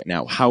spot right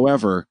now.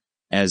 However,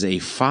 as a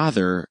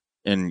father,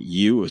 and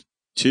you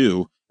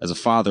too, as a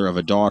father of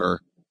a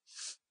daughter,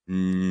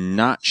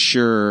 not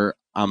sure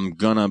I'm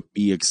gonna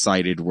be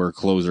excited where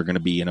clothes are gonna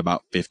be in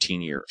about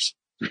 15 years.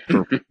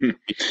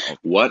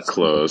 What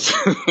clothes?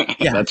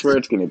 Yeah, That's where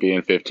it's going to be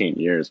in 15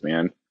 years,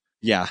 man.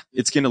 yeah,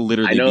 it's gonna I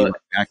literally be know. like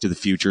Back to the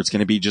Future. It's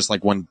gonna be just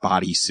like one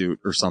bodysuit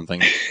or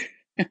something.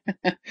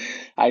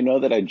 I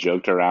know that I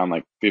joked around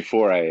like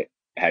before I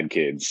had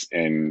kids,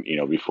 and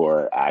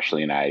before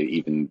Ashley and I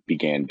even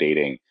began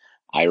dating.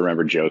 I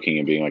remember joking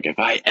and being like, if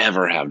I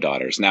ever have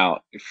daughters. Now,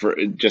 for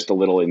just a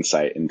little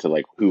insight into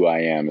like who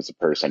I am as a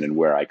person and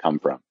where I come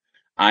from.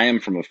 I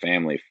am from a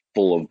family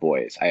full of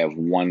boys. I have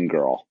one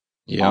girl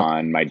Yep.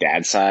 on my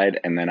dad's side,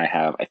 and then I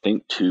have, I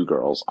think, two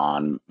girls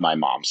on my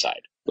mom's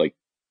side. Like,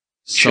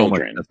 So much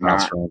children,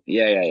 not, testosterone.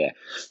 yeah.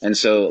 And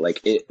so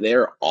like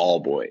they're all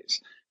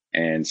boys.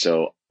 And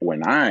so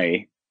when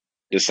I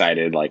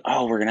decided like,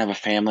 oh, we're going to have a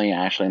family,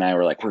 Ashley and I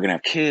were like, we're going to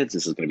have kids.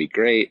 This is going to be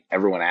great.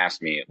 Everyone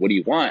asked me, what do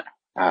you want?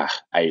 I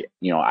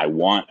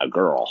want a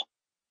girl,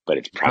 but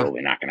it's Huh.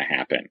 probably not going to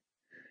happen.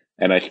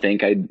 And I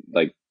think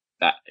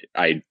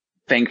I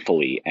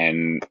thankfully,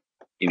 and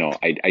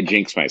I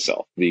jinxed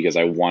myself because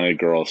I wanted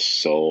girls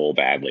so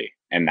badly.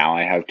 And now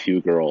I have two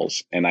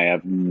girls and I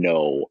have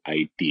no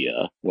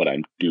idea what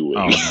I'm doing.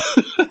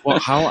 Oh, well,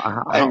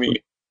 I mean,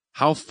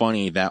 how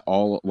funny that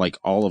all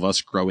of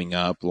us growing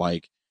up,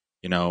 like,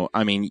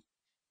 I mean,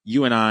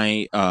 you and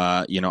I,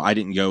 I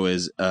didn't go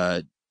as,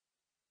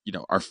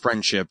 our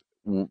friendship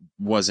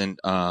wasn't,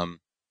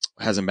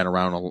 hasn't been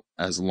around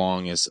as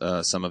long as,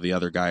 some of the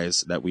other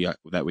guys that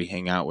we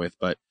hang out with.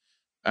 But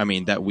I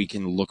mean, that we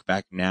can look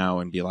back now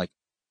and be like,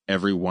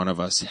 every one of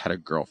us had a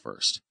girl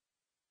first.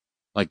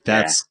 Like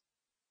yeah,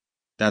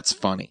 that's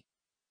funny.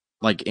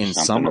 Like in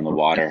something some in of the them,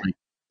 water. like,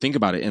 think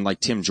about it. And like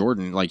Tim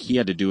Jordan, like he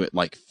had to do it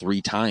like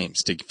 3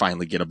 times to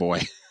finally get a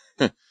boy.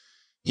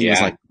 He was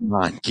Yeah. like, come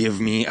on, give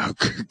me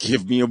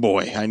a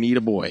boy. I need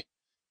a boy,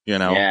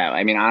 Yeah.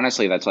 I mean,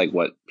 honestly, that's like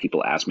what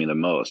people ask me the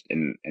most.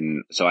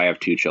 And so I have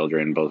two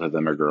children. Both of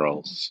them are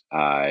girls.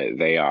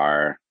 They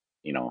are,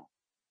 you know,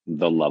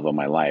 the love of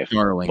my life.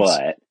 darlings,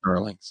 But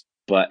darlings.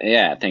 But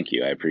yeah, thank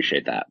you. I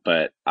appreciate that.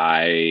 But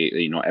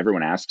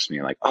everyone asks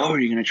me like, "Oh, are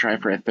you going to try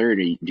for a third?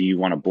 Do you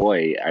want a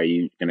boy? Are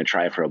you going to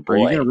try for a Are you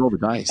going boy?" to roll the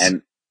dice?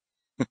 And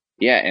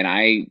yeah, and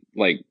I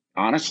like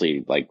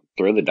honestly like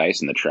throw the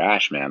dice in the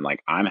trash, man.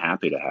 Like I'm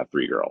happy to have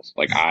three girls.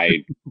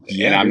 And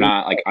Yeah, I'm dude.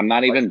 not like I'm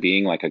not even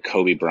being like a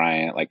Kobe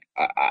Bryant. Like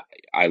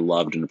I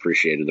loved and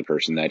appreciated the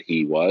person that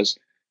he was,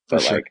 For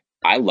but sure. like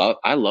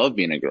I love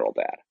being a girl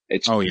dad.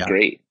 It's Oh yeah.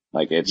 great.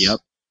 Like Yep.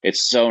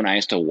 it's so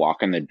nice to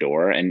walk in the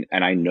door, and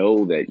I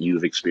know that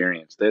you've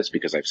experienced this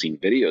because I've seen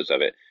videos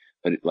of it.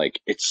 But like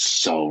it's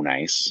so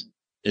nice.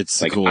 It's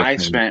the Like coolest I thing in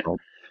the spent world.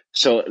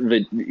 so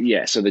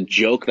the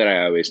joke that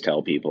I always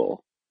tell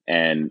people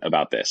and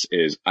about this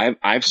is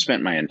I've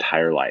spent my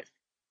entire life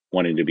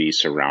wanting to be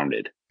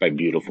surrounded by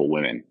beautiful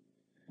women.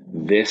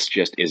 This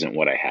just isn't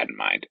what I had in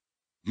mind.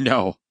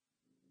 No,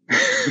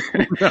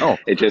 no.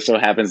 It just so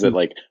happens that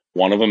like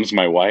one of them's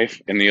my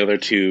wife and the other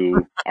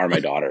two are my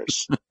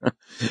daughters. That's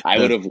I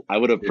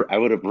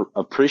would have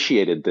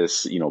appreciated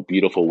this,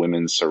 beautiful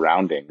women's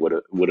surrounding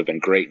would have been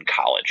great in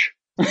college.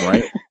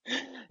 right.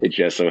 It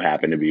just so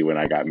happened to be when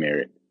I got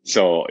married.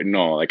 So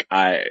no, like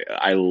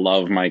I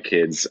love my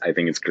kids. I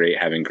think it's great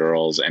having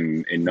girls,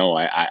 and no,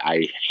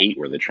 I hate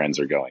where the trends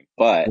are going.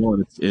 But Well,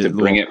 to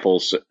bring well, it full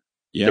to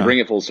yeah. bring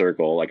it full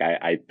circle, like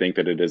I think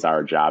that it is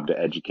our job to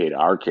educate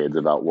our kids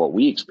about what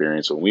we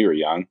experienced when we were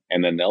young,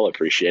 and then they'll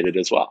appreciate it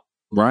as well.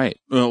 Right.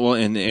 Well,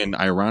 and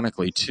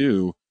ironically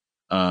too,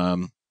 a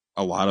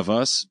lot of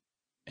us,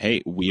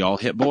 hey, we all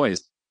hit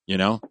boys,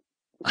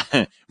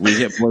 we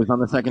hit boys on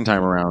the second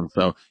time around.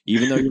 So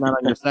even though you're not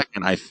on your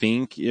second, I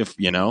think if,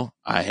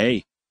 I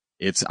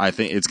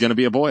think it's going to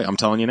be a boy. I'm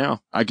telling you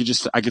now, I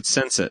could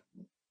sense it.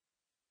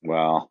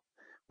 Well,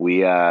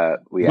 we But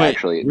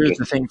actually here's just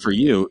the thing for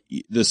you.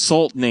 The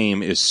Salt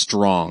name is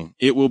strong.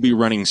 It will be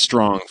running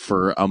strong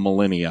for a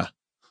millennia.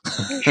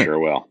 sure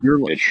will.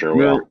 Your, It sure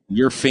will.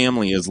 your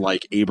family is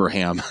like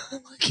Abraham.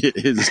 Like it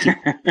is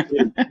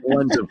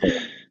wonderful.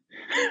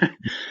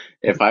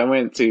 If I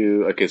went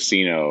to a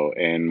casino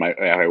and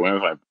I went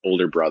with my my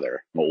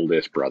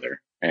oldest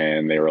brother,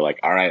 and they were like,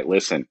 "All right,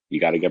 listen, you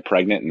got to get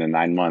pregnant in the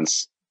 9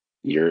 months.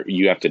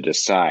 You have to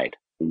decide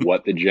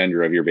what the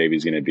gender of your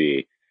baby's going to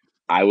be."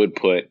 I would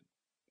put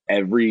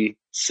every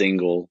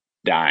single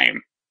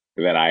dime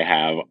that I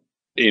have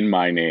in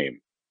my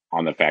name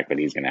on the fact that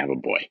he's going to have a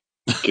boy,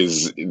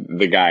 because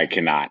the guy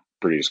cannot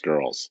produce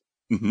girls.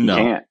 He No,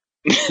 can't.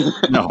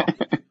 no,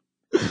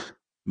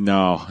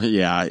 no.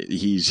 Yeah,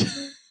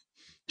 he's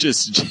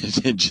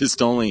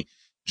just only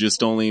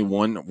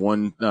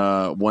one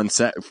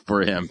set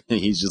for him.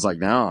 He's just like,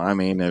 no, I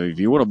mean, if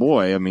you want a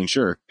boy, I mean,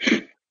 sure.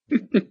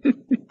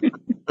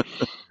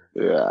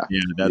 Yeah. Yeah,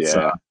 that's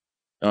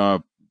Yeah.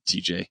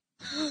 TJ.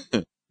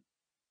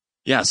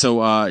 Yeah,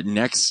 so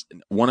next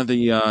one of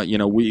the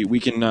we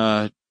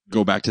can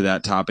go back to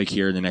that topic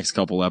here in the next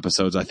couple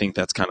episodes. I think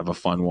that's kind of a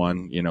fun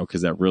one,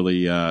 because that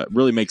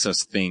really makes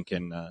us think,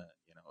 and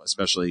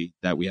especially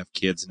that we have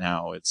kids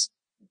now. It's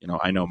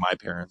I know my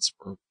parents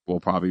will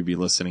probably be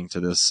listening to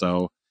this,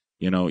 so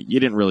you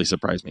didn't really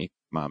surprise me,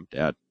 Mom,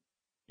 Dad.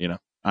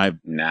 I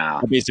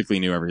Now. basically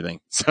knew everything.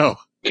 So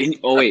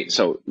Wait,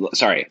 so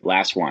sorry,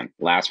 last one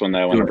that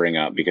I want to bring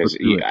up, because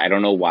let's do it. I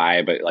don't know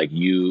why, but like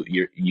you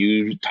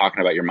talking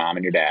about your mom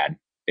and your dad,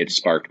 it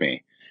sparked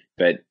me.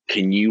 But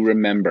can you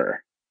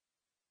remember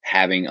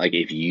having, like,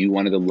 if you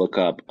wanted to look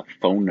up a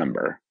phone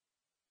number,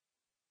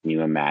 can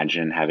you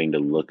imagine having to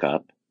look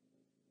up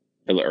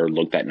or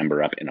look that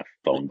number up in a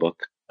phone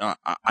book?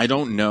 I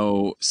don't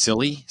know,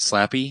 silly,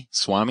 slappy,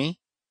 swami.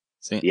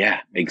 Yeah,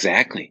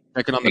 exactly.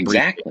 Checking on the brief.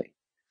 Exactly.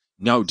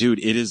 No, dude,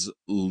 it is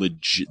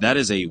legit. That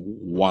is a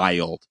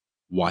wild,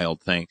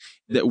 wild thing.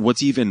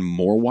 What's even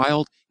more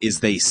wild is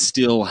they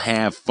still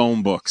have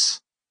phone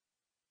books.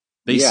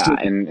 They still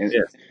and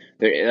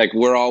like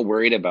we're all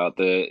worried about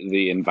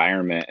the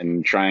environment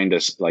and trying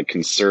to like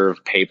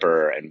conserve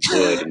paper and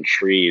wood and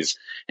trees,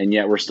 and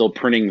yet we're still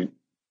printing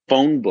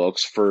phone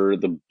books for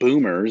the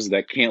boomers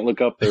that can't look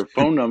up their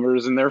phone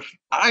numbers in their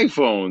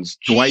iPhones.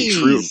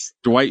 Jeez.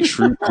 Dwight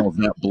Schrute calls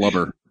that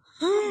blubber.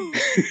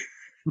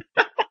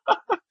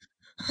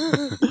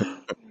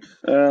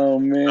 Oh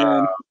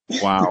man.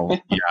 Wow.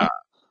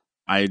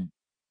 Yeah.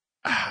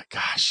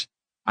 Gosh,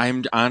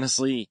 I'm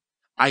honestly,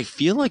 I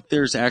feel like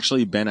there's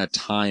actually been a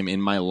time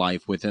in my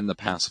life within the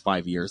past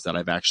 5 years that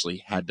I've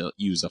actually had to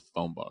use a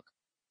phone book,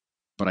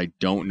 but I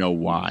don't know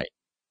why.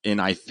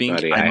 And I think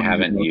Buddy, I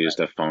haven't used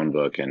a phone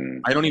book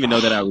and I don't even know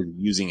that I was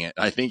using it.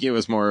 I think it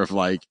was more of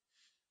like,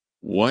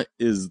 what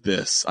is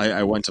this?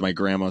 I went to my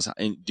grandma's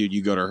and dude,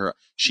 you go to her,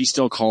 she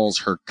still calls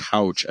her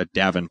couch a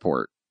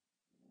Davenport.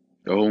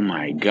 oh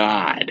my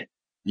God.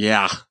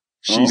 Yeah.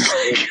 She's,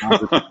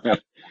 Oh my God.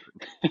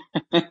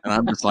 and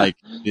I'm just like,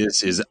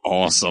 this is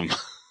awesome.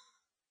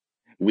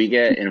 We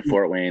get in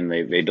Fort Wayne,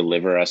 they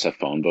deliver us a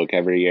phone book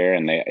every year,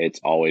 and it's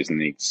always in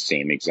the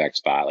same exact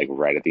spot, like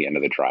right at the end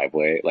of the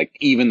driveway. Like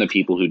even the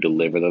people who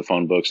deliver the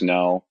phone books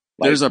know,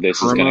 like, There's a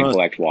this is going to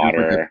collect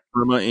water.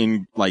 Perma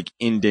in like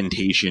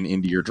indentation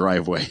into your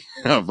driveway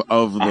of the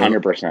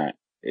 100%.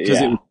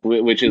 Yeah,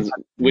 which is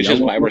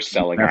why we're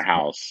selling our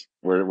house.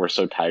 We're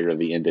so tired of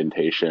the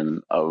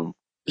indentation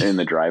in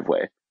the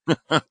driveway.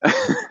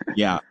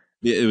 Yeah,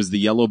 it was the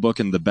yellow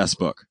book and the best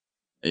book.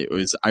 It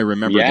was, I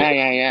remember.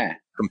 Yeah.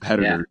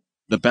 Competitor. Yeah.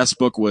 The best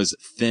book was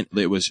thin.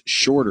 It was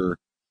shorter,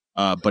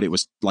 but it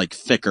was like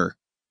thicker,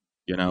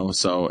 you know.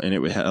 So, and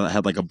it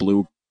had like a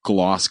blue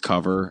gloss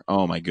cover.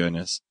 Oh my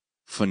goodness,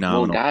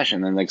 phenomenal. Well, gosh,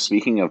 and then like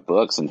speaking of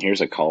books, and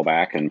here's a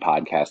callback in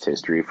podcast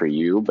history for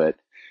you, but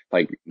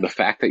like the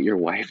fact that your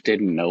wife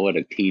didn't know what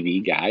a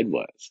TV guide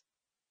was.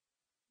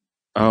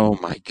 Oh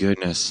my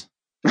goodness.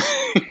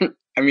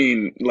 I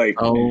mean, like,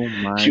 oh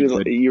my she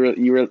was,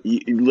 you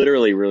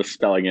literally were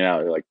spelling it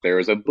out. You're like,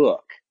 there's a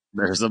book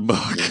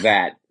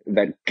that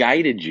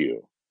guided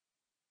you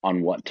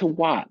on what to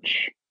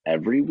watch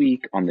every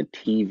week on the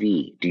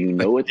TV. Do you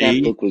know what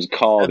that book was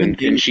called?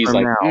 And she's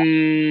like,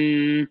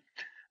 a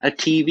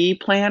TV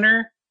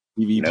planner?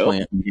 TV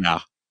planner, yeah.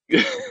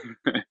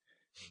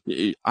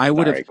 I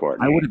would have.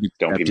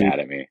 Don't be mad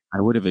at me.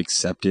 I would have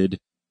accepted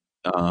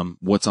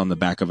what's on the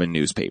back of a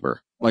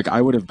newspaper. Like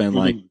I would have been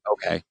like,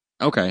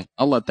 okay,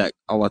 I'll let that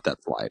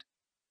slide.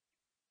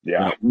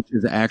 Yeah, which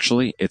is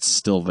actually, it's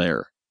still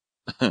there.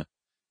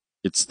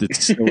 it's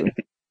still in the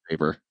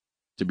newspaper,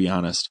 to be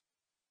honest.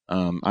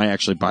 I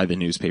actually buy the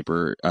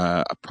newspaper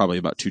probably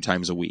about 2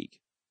 times a week.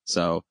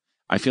 So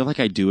I feel like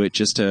I do it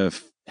just to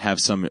have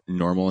some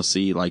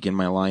normalcy, like in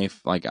my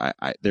life. Like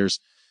there's,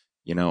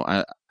 you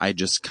know, I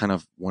just kind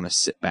of want to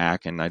sit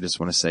back and I just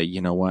want to say,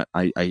 you know what,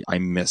 I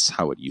miss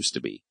how it used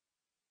to be.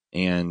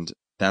 And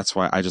that's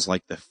why I just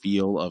like the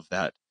feel of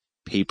that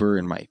paper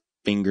in my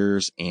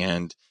fingers,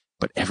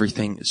 but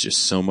everything is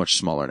just so much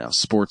smaller now.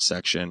 Sports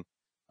section,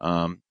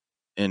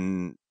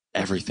 and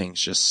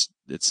everything's just,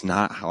 it's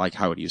not like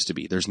how it used to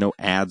be. There's no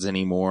ads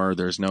anymore.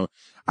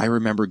 I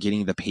remember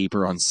getting the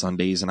paper on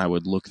Sundays and I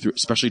would look through,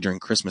 especially during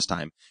Christmas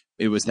time.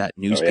 It was that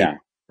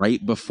newspaper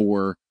right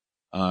before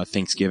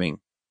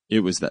Thanksgiving. It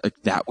was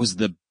that was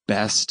the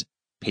best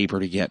paper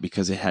to get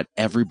because it had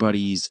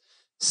everybody's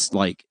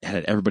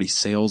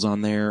sales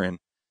on there. And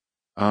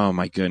oh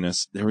my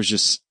goodness, there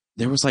was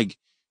like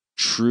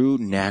true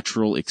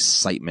natural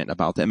excitement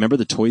about that. Remember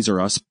the Toys R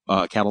Us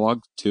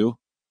catalog too?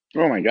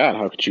 Oh my God,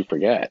 how could you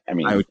forget? I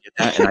mean, I would get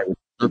that and I would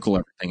circle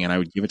everything and I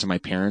would give it to my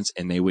parents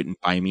and they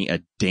wouldn't buy me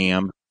a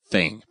damn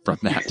thing from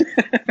that.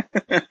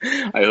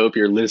 I hope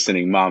you're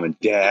listening, Mom and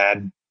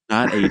Dad.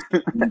 Not a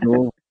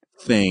single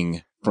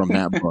thing from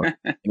that book.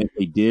 And if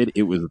they did,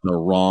 it was the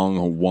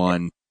wrong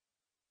one.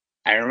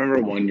 I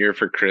remember one year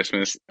for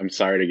Christmas. I'm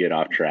sorry to get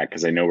off track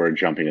because I know we're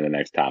jumping to the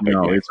next topic.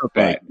 No, it's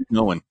okay.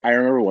 No one. I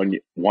remember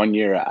one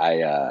year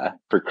I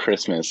for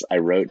Christmas I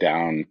wrote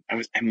down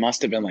I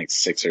must have been like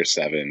 6 or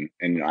 7,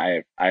 and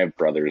I have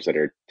brothers that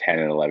are 10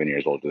 and 11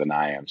 years older than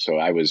I am, so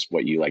I was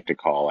what you like to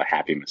call a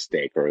happy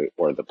mistake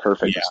or the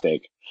perfect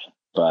mistake,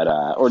 but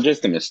or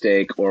just a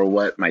mistake, or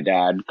what my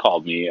dad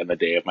called me on the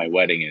day of my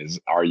wedding is,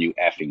 "Are you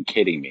effing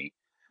kidding me?"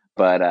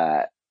 But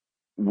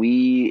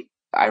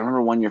I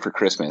remember one year for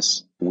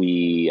Christmas,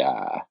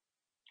 my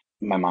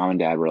mom and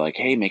dad were like,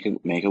 "Hey, make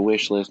a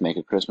wish list, make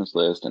a Christmas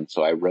list." And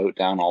so I wrote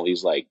down all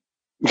these like,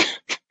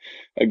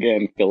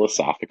 again,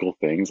 philosophical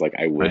things. Like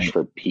I wish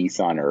for peace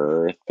on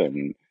earth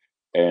and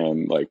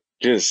like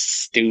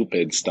just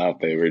stupid stuff.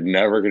 They were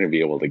never going to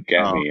be able to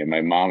get me. And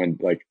my mom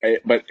and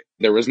but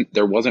there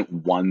wasn't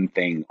one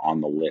thing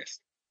on the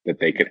list that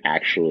they could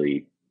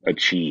actually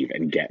achieve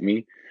and get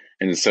me.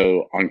 And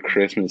so on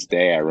Christmas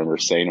Day, I remember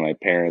saying to my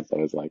parents, I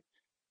was like,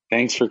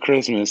 "Thanks for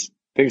Christmas.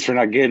 Thanks for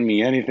not getting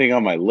me anything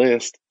on my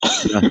list."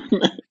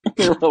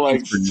 They were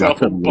like so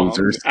bummed out.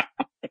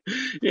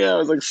 Yeah, I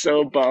was like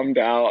so bummed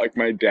out. Like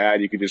my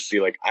dad, you could just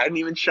see like, "I didn't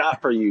even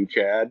shop for you,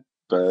 Chad."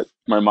 but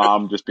my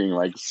mom just being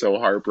like so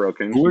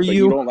heartbroken. Who are She's like,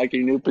 "You you?" don't like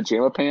your new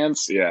pajama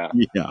pants?" Yeah,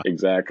 Yeah.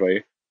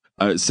 exactly.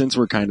 Since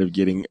we're kind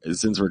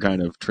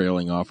of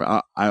trailing off,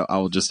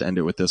 I'll just end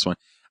it with this one.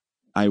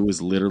 I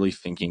was literally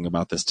thinking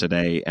about this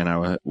today, and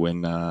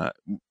when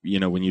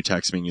when you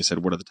texted me and you said,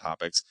 "What are the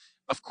topics?"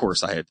 Of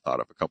course, I had thought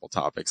of a couple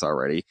topics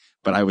already,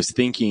 but I was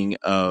thinking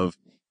of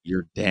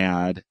your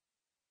dad,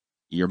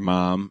 your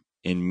mom,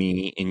 and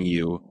me and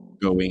you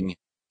going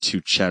to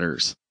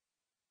Cheddar's,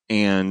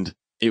 and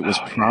it was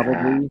Oh yeah.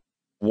 probably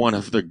one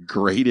of the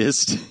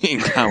greatest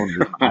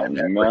encounters Oh I've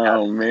ever had.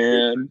 no,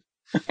 man.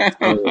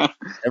 So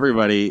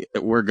everybody,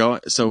 we're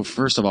going. So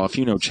first of all, if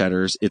you know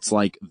Cheddar's, it's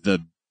like the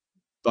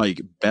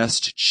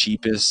best,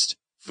 cheapest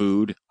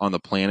food on the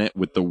planet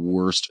with the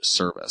worst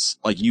service.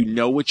 Like, you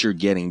know what you're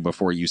getting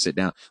before you sit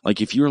down. Like,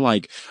 if you're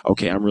like,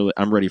 okay,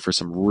 I'm ready for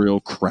some real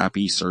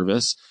crappy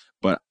service,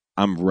 but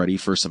I'm ready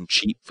for some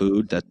cheap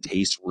food that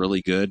tastes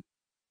really good,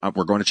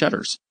 we're going to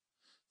Cheddar's.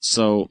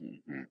 So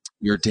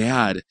your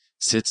dad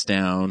sits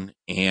down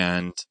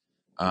and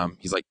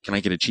he's like, "Can I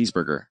get a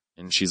cheeseburger?"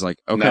 And she's like,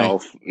 "Okay." No,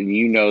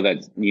 you know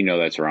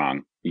that's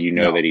wrong. You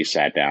know No. that he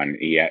sat down.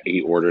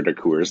 He ordered a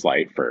Coors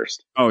Light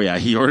first. Oh yeah,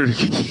 he ordered.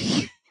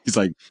 He's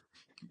like,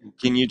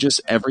 "Can you just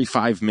every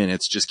 5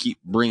 minutes just keep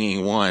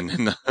bringing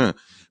one?"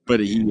 But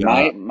he,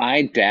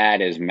 My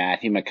dad is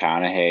Matthew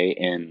McConaughey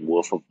in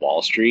Wolf of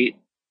Wall Street,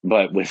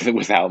 but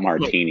without but,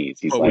 martinis.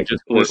 He's but we like,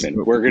 just,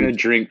 listen, we're gonna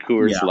drink yeah,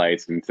 Coors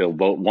Lights until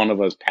one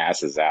of us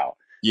passes out.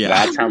 yeah,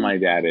 That's how my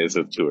dad is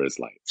with Coors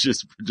Lights.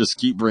 just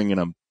keep bringing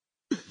them.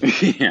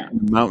 Yeah.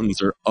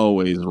 Mountains are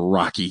always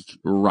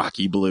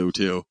rocky blue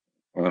too.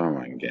 Oh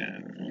my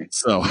god.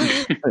 So,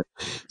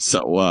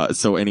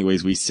 so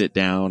anyways, we sit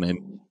down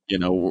and,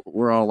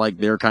 we're all like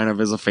there kind of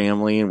as a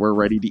family and we're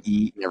ready to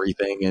eat and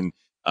everything. And,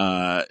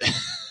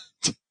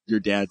 your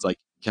dad's like,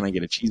 "Can I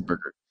get a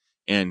cheeseburger?"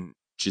 And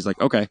she's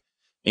like, "Okay."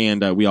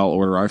 And, we all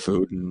order our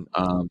food and,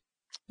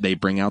 they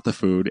bring out the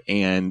food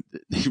and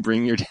they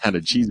bring your dad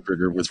a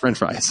cheeseburger with French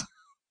fries.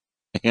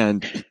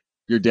 And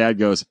your dad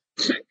goes,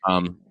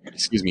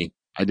 "Excuse me,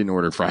 I didn't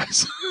order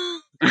fries."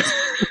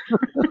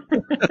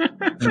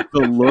 The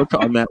look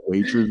on that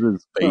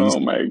waitress's face Oh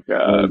my was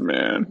god,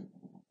 man.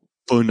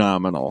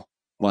 phenomenal.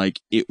 Like,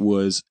 it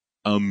was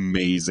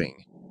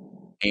amazing.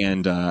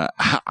 And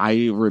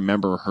I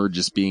remember her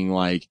just being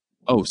like,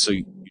 "Oh, so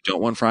you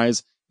don't want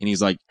fries?" And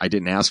he's like, "I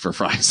didn't ask for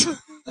fries.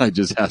 I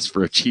just asked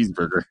for a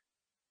cheeseburger."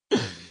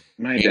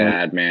 My And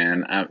dad,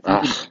 man.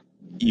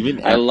 even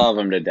I after, love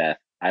him to death.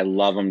 I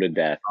love him to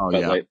death. oh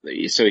But yeah, like,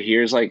 so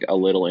here's like a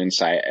little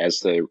insight as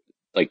to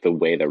like the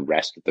way the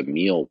rest of the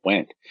meal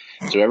went.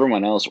 So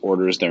everyone else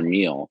orders their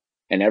meal,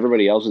 and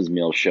everybody else's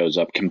meal shows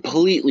up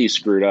completely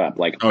screwed up.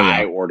 Like oh yeah,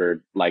 I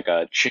ordered like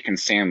a chicken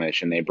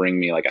sandwich, and they bring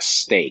me like a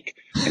steak.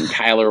 And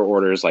Tyler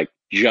orders like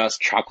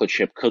just chocolate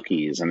chip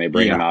cookies, and they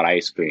bring yeah. him out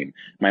ice cream.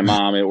 My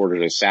mom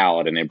orders a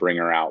salad, and they bring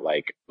her out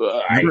like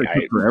Remember, it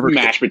took forever to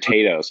get. mashed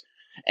potatoes.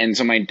 And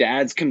so my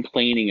dad's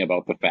complaining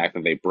about the fact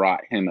that they brought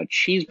him a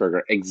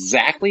cheeseburger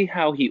exactly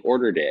how he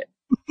ordered it,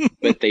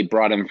 but they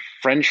brought him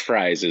French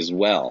fries as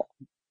well.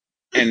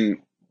 And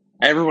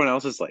everyone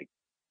else is like,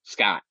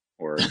 Scott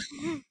or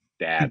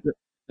Dad,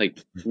 like,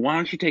 why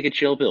don't you take a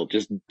chill pill?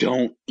 Just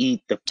don't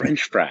eat the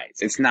French fries.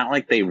 It's not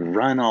like they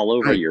run all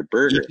over Right. your He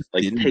burger. just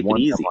Like, didn't take it want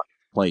them easy. on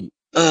his plate.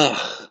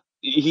 Ugh,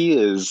 he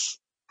is.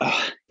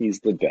 He's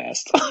the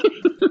best.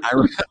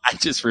 I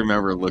just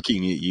remember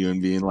looking at you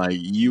and being like,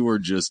 you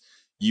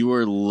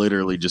were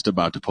literally just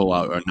about to pull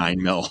out a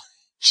 9 mil.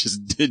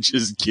 Just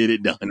get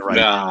it done right.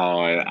 No,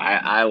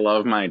 I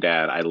love my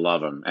dad. I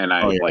love him, and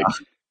Oh yeah,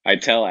 I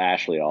tell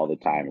Ashley all the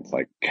time. It's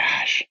like,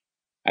 gosh,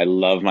 I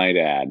love my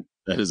dad,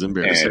 that is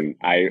embarrassing.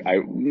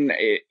 and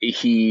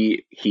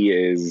he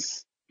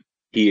is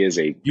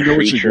a You know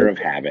what you're creature getting. of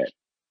habit.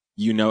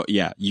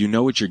 Yeah, you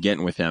know what you're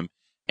getting with him.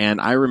 And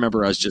I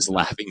remember us just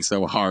laughing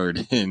so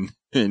hard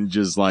and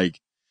just like,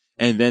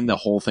 and then the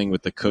whole thing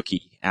with the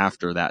cookie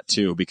after that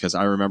too, because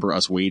I remember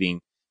us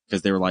waiting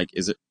because they were like,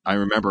 "Is it?" I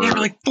remember Yeah, for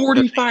like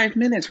 45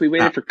 minutes we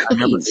waited for I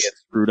remember they cookies. had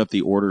screwed up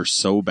the order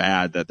so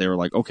bad that they were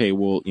like, "Okay,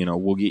 we'll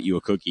get you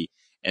a cookie."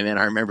 And then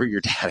I remember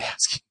your dad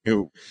asking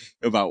you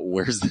about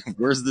where's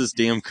this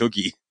damn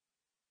cookie?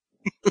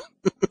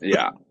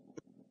 Yeah,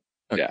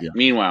 yeah. Yeah.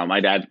 Meanwhile,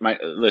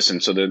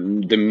 listen. So the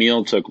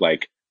meal took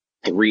like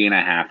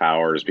 3.5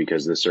 hours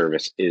because the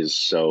service is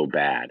so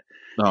bad.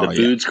 Oh The yeah,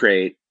 food's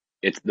great.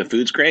 The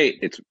food's great.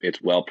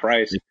 It's well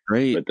priced, it's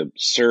great. but the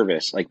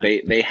service, like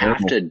they have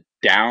Terrible. to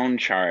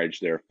downcharge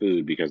their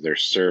food because their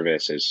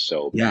service is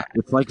so Yeah, bad.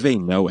 it's like they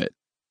know it.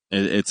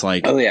 It's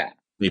like Oh yeah,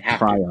 they have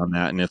pry to. on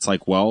that, and it's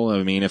like, well,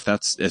 I mean, if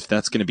that's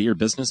going to be your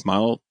business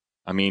model,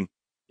 I mean,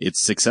 it's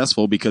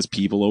successful because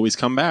people always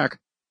come back.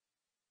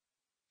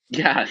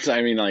 Yeah, so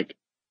I mean, like,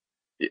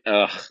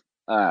 ugh,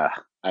 uh,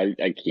 I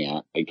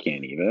can't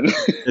even.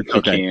 It's I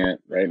okay.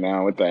 can't right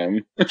now with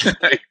them.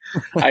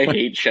 I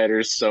hate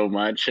Cheddars so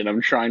much, and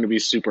I'm trying to be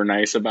super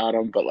nice about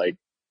them, but like,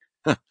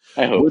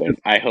 I hope We're they're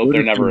just never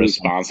gonna a move on.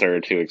 sponsor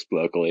to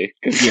Explocally.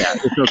 Yeah,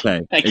 it's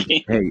okay. I can't.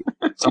 Hey,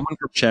 someone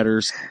from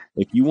Cheddar's,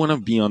 if you want to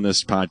be on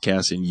this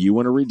podcast and you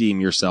want to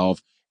redeem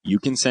yourself, you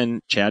can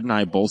send Chad and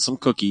I both some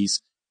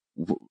cookies.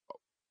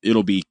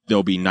 They'll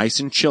be nice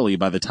and chilly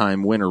by the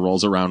time winter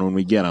rolls around when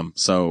we get them.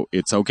 So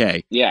it's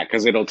okay. Yeah,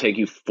 because it'll take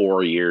you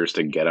 4 years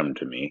to get them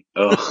to me.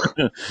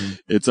 Ugh.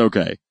 It's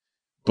okay.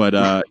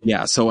 But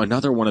yeah, so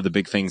another one of the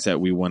big things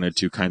that we wanted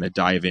to kind of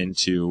dive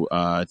into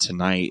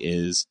tonight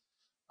is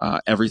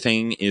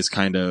everything is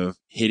kind of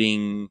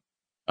hitting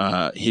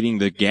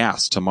the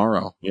gas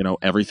tomorrow. You know,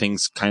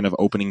 everything's kind of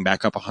opening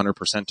back up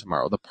 100%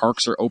 tomorrow. The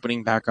parks are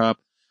opening back up.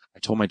 I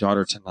told my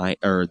daughter tonight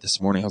or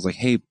this morning, I was like,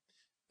 hey,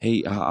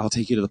 I'll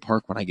take you to the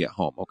park when I get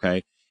home.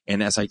 Okay.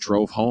 And as I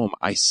drove home,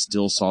 I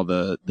still saw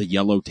the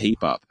yellow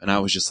tape up, and I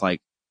was just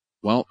like,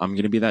 well, I'm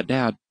going to be that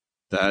dad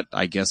that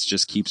I guess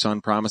just keeps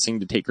on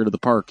promising to take her to the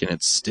park, and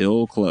it's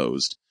still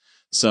closed.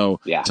 So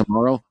Yeah.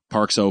 tomorrow,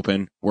 park's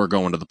open. We're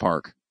going to the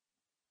park.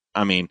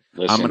 I mean,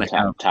 Listen, I'm going to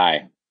have,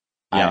 Ty,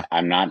 yeah.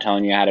 I'm not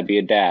telling you how to be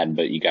a dad,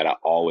 but you got to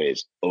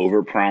always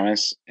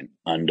overpromise and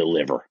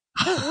undeliver.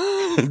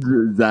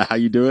 Is that how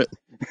you do it?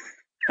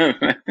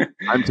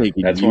 I'm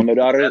taking That's you why my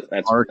daughter. to the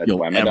That's park you'll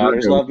why my ever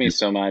daughters go love me to.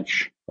 so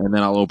much. And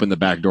then I'll open the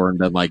back door and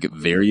then like,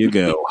 there you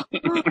go.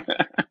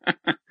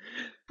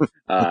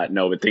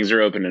 No, but things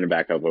are opening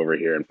back up over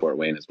here in Fort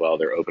Wayne as well.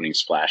 They're opening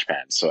splash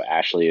pads. So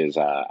Ashley is,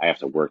 I have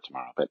to work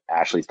tomorrow, but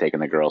Ashley's taking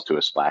the girls to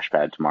a splash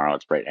pad tomorrow.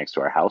 It's right next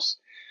to our house.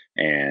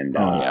 And,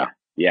 Oh,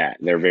 yeah,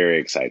 they're very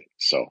excited.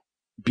 So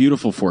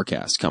beautiful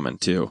forecast coming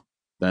too.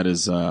 That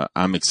is,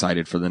 I'm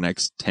excited for the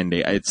next 10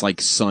 days. It's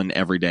like sun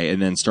every day.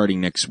 And then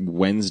starting next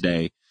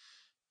Wednesday,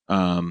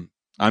 I'm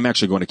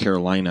actually going to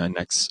Carolina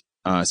next,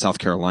 South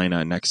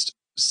Carolina next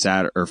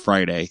Saturday or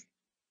Friday.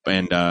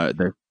 And,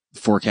 the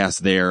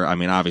forecast there, I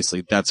mean,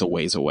 obviously that's a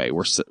ways away.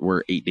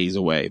 We're 8 days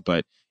away,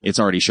 but it's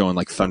already showing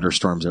like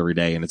thunderstorms every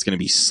day, and it's going to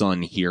be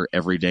sun here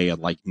every day at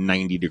like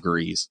 90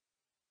 degrees.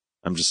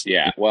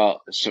 yeah,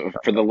 well, so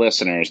for the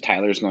listeners,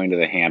 Tyler's going to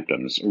the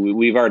Hamptons.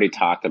 We've already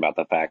talked about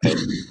the fact that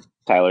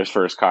Tyler's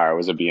first car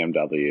was a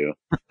BMW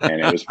and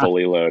it was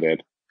fully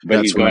loaded. But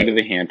That's he's going right. to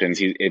the Hamptons.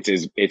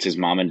 It's his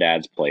mom and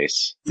dad's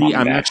place. See, Mom and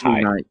I'm dad, actually hi.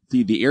 not.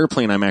 See, the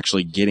airplane I'm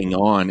actually getting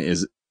on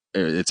is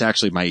it's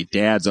actually my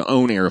dad's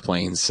own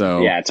airplane.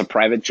 So Yeah, it's a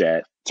private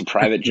jet. It's a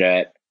private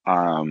jet.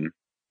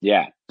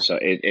 Yeah, so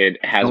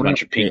it has a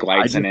bunch of pink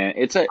lights in it.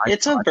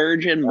 It's a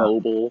Virgin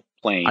Mobile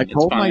plane. I It's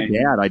told my fine.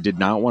 dad I did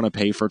not want to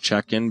pay for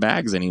check-in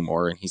bags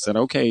anymore, and he said,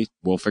 "Okay,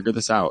 we'll figure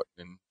this out."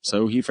 And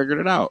so he figured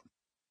it out.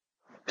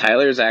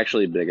 Tyler's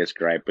actually biggest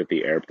gripe with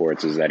the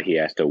airports is that he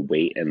has to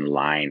wait in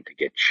line to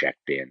get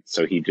checked in.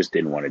 So he just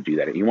didn't want to do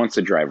that. He wants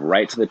to drive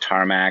right to the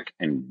tarmac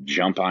and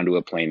jump onto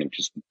a plane and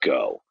just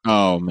go.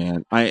 Oh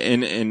man, I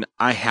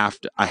have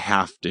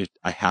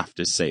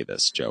to say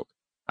this joke.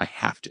 I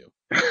have to.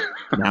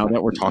 Now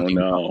that we're talking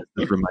about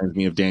this, it reminds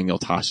me of Daniel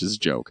Tosh's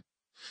joke.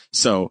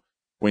 So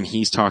when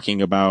he's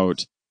talking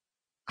about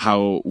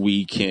how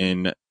we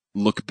can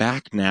look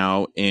back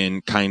now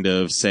and kind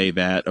of say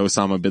that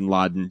Osama bin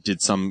Laden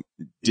did some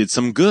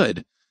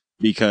good,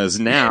 because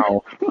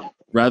now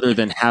rather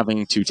than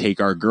having to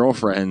take our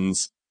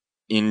girlfriends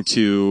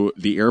into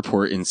the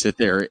airport and sit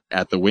there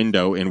at the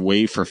window and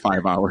wait for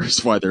 5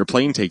 hours while their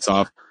plane takes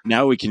off,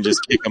 now we can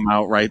just kick them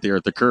out right there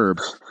at the curb.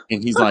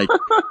 And he's like,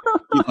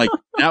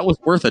 that was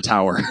worth a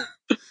tower.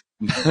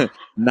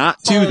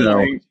 Not two, though.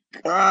 Oh my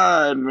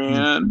God,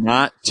 man.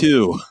 Not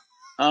two.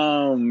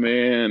 Oh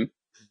man.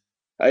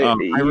 I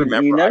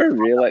remember.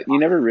 You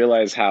never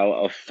realize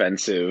how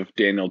offensive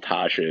Daniel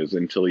Tosh is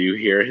until you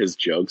hear his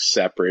jokes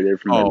separated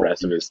from the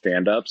rest of his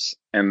stand-ups,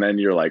 and then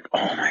you're like,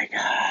 "Oh my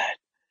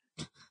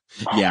God!"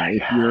 Oh yeah, my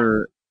if God.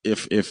 you're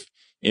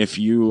if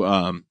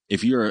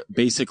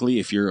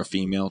you're a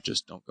female,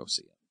 just don't go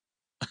see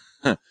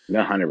it.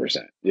 100%.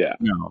 Yeah.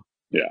 No.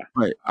 Yeah.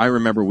 Right. I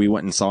remember we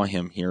went and saw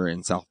him here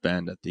in South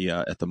Bend at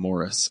the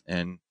Morris,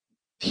 and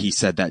he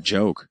said that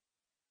joke,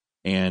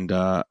 and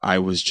I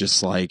was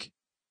just like,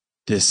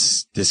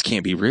 this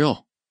can't be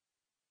real.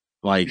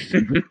 Like,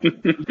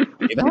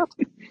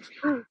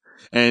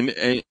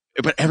 and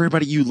but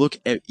everybody you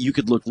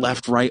could look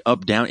left, right,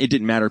 up, down. It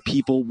didn't matter.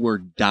 People were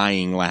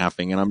dying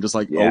laughing, and I'm just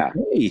like, Yeah.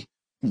 okay,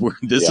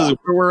 this is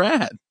where we're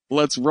at.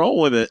 Let's roll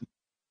with it.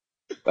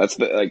 That's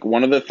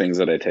one of the things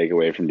that I take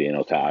away from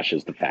Daniel Tosh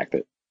is the fact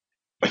that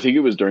I think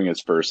it was during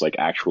his first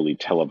actually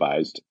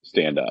televised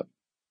stand up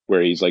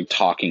where he's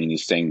talking and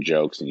he's saying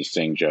jokes and he's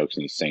saying jokes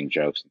and he's saying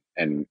jokes,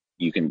 and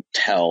you can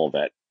tell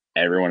that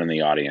everyone in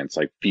the audience,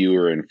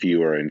 fewer and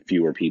fewer and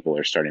fewer people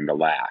are starting to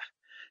laugh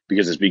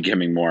because it's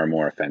becoming more and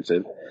more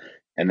offensive.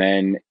 And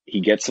then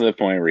he gets to the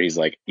point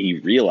where he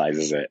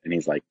realizes it and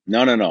he's like,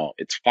 no,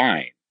 it's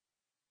fine.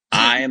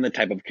 I am the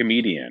type of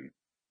comedian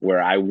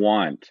where I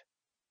want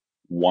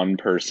one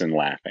person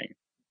laughing.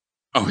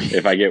 Oh, yeah.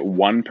 If I get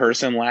one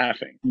person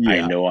laughing,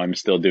 I know I'm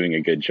still doing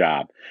a good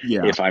job.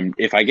 Yeah.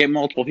 If I get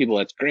multiple people,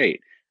 that's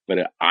great.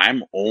 But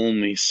I'm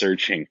only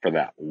searching for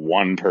that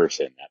one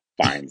person, that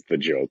finds the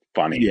joke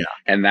funny. Yeah.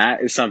 And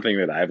that is something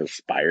that I've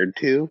aspired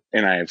to,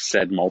 and I have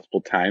said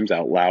multiple times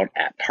out loud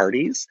at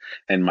parties,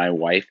 and my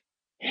wife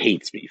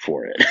hates me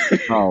for it.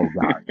 Oh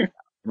God.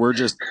 We're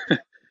just,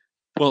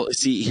 well,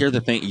 see, here's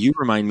the thing. You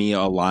remind me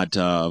a lot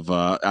of,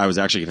 I was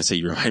actually going to say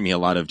you remind me a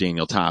lot of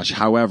Daniel Tosh.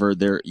 However,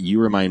 you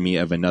remind me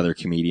of another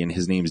comedian.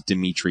 His name's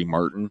Dimitri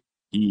Martin.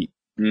 He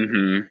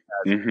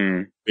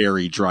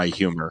very dry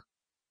humor.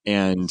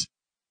 And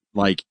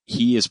like,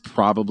 he is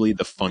probably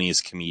the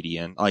funniest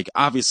comedian. Like,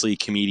 obviously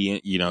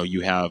comedian,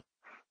 you have,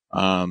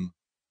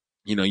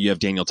 you have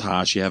Daniel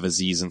Tosh, you have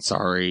Aziz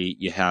Ansari,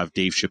 you have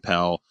Dave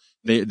Chappelle.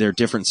 They're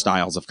different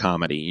styles of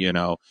comedy,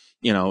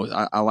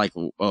 I like,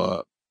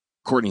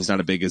 Courtney's not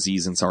a big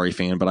Aziz Ansari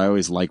fan, but I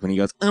always like when he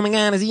goes, "Oh my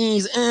God,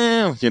 Aziz!"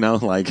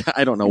 Like,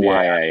 I don't know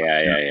why.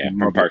 Yeah.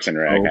 From Parks and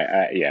Rec.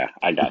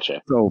 I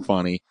gotcha. So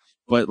funny,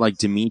 but like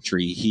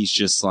Dimitri, he's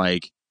just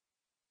like,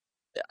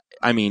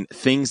 I mean,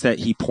 things that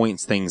he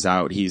points things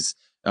out. He's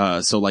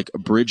so like a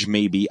bridge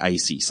may be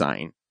icy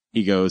sign.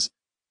 He goes,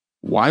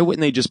 "Why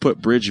wouldn't they just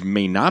put bridge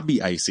may not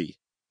be icy?"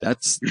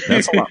 That's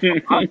a lot.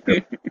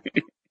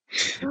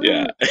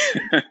 Yeah,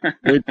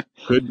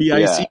 could be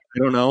icy. I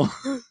don't know.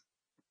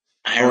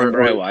 I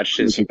remember I watched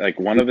his, like,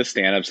 one of the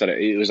stand-ups that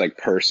it was like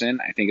Person,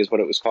 I think is what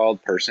it was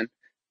called, Person.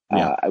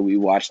 Yeah. We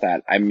watched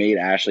that. I made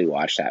Ashley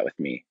watch that with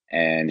me,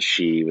 and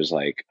she was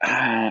like,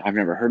 I've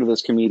never heard of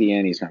this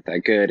comedian. He's not that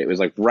good. It was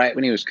like right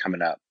when he was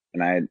coming up,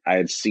 and I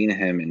had seen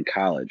him in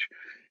college.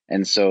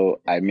 And so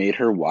I made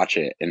her watch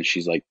it, and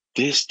she's like,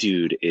 this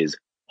dude is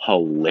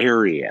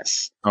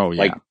hilarious. Oh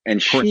yeah. Like,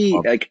 and she,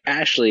 like,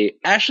 Ashley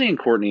and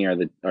Courtney are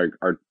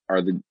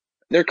the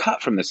they're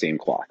cut from the same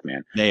cloth,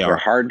 man. They are. They're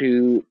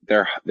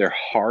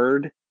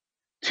hard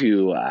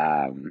to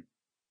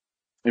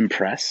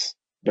impress,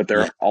 but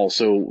they're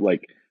also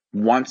like,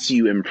 once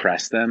you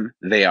impress them,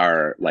 they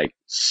are like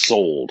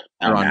sold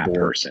on that board.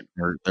 person.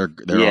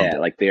 They're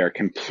like they are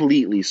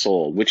completely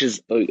sold, which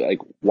is like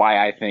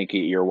why I think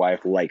your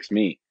wife likes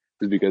me,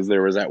 is because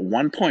there was at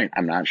one point,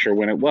 I'm not sure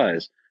when it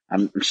was,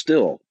 I'm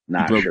still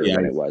not sure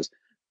when it was,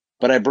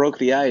 but I broke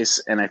the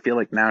ice, and I feel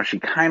like now she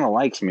kind of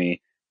likes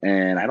me,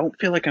 and I don't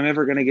feel like I'm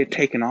ever going to get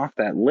taken off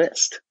that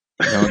list.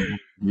 No,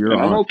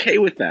 I'm okay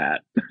with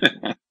that.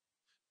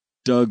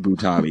 Doug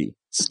Butabi,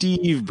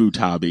 Steve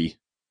Butabi.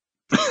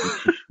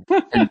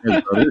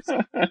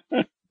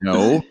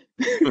 No.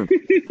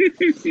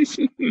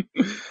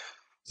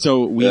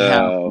 So we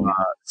have,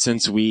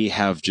 since we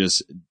have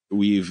just,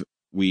 we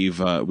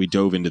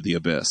dove into the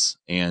abyss,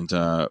 and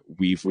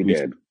we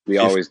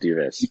always do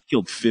this. We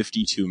killed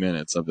 52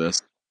 minutes of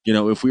this.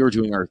 If we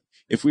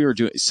were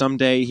doing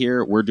someday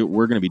here, we're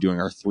going to be doing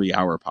our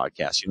 3-hour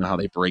podcast. You know how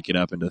they break it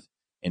up into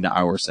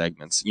hour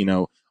segments.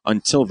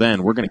 Until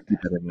then, we're going to keep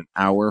it in an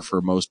hour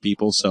for most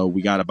people. So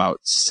we got about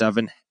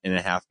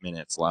 7.5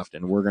 minutes left,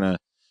 and we're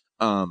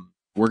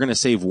gonna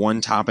save one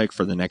topic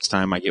for the next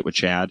time I get with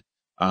Chad.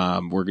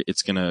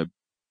 It's gonna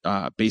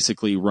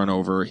basically run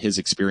over his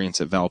experience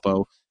at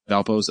Valpo.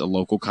 Valpo's a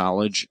local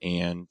college,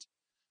 and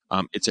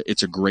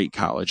it's a great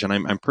college, and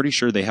I'm pretty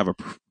sure they have a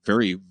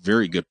very,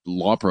 very good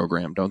law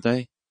program, don't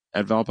they,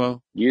 at Valpo?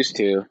 Used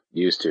to.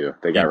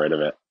 They got rid of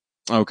it.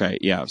 Okay,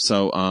 yeah.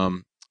 So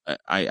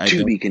I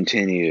to be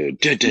continued.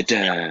 Da, da,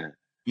 da.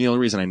 The only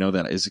reason I know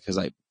that is because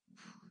I'm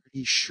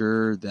pretty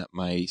sure that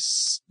my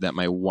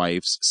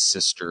wife's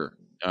sister,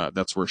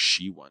 that's where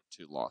she went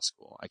to law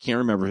school. I can't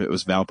remember if it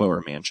was Valpo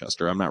or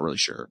Manchester. I'm not really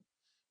sure,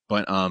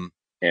 but yeah,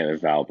 it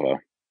was Valpo.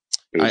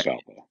 Valpo.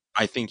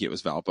 I think it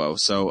was Valpo.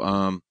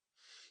 So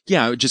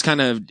yeah, just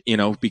kind of,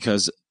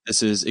 because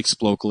this is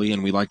Explocally,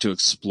 and we like to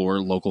explore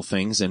local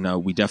things,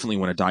 and we definitely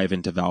want to dive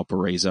into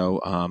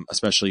Valparaiso,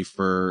 especially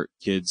for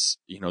kids.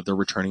 They're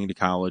returning to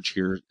college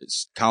here.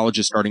 College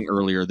is starting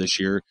earlier this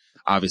year.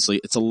 Obviously,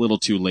 it's a little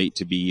too late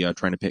to be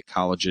trying to pick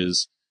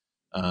colleges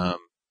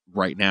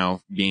right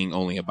now, being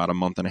only about a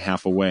month and a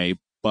half away.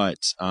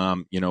 But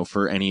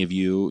for any of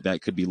you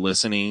that could be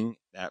listening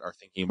that are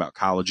thinking about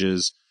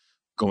colleges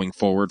going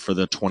forward for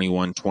the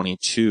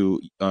 21-22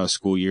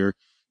 school year,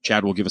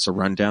 Chad will give us a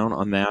rundown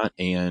on that,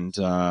 and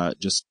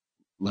just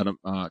let him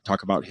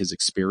talk about his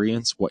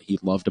experience, what he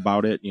loved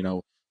about it,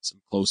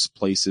 some close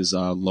places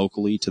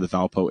locally to the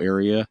Valpo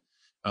area.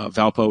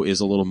 Valpo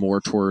is a little more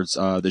towards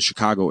the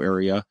Chicago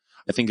area.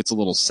 I think it's a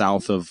little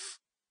south of,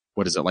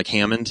 what is it, like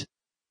Hammond?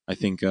 I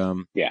think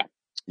the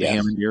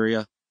Hammond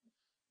area.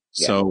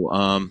 Yeah.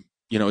 So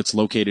it's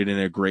located in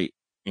a great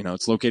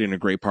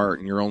part,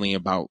 and you're only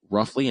about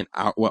roughly an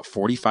hour,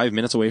 45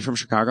 minutes away from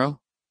Chicago?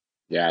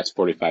 Yeah, it's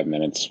 45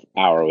 minutes,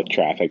 hour with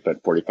traffic,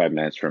 but 45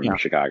 minutes from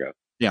Chicago.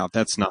 Yeah,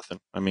 that's nothing.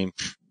 I mean,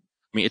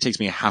 it takes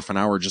me a half an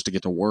hour just to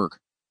get to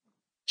work,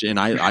 and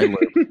I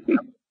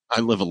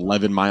live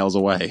 11 miles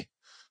away.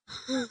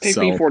 It takes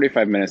me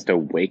 45 minutes to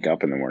wake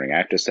up in the morning. I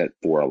have to set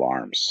 4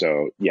 alarms.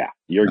 So yeah,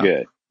 you're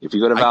good. If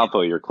you go to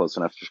Valpo, you're close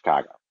enough to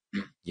Chicago.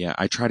 Yeah,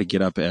 I try to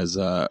get up as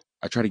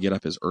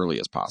early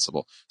as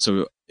possible.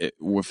 So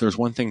if there's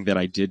one thing that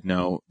I did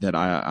know, that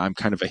I'm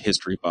kind of a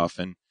history buff,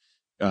 and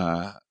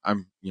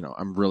I'm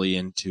really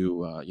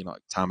into,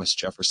 like Thomas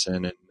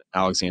Jefferson and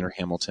Alexander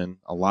Hamilton.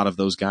 A lot of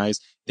those guys,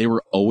 they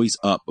were always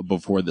up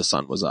before the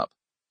sun was up.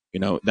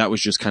 That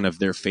was just kind of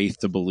their faith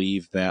to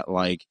believe that,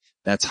 like,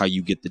 that's how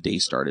you get the day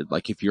started.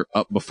 Like, if you're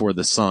up before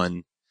the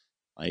sun,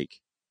 like,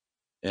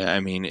 I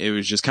mean, it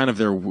was just kind of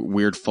their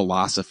weird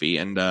philosophy.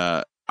 And,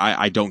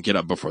 I don't get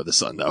up before the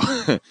sun though,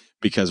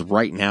 because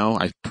right now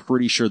I'm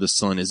pretty sure the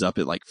sun is up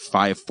at like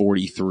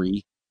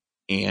 5:43,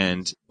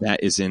 and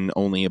that is in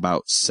only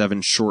about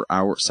 7.5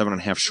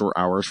 short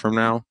hours from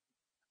now.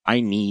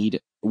 I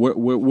need,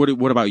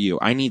 what about you?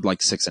 I need like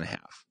 6.5.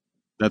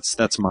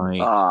 That's my,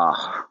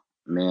 Oh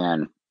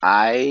man,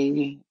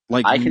 I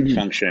like, I can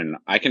function.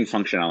 I can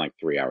function on like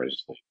 3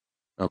 hours of sleep.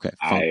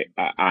 okay,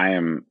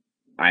 I'm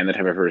the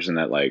type of person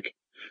that like,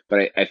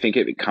 but I think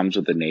it comes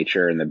with the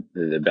nature and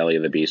the belly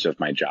of the beast of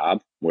my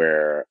job,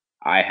 where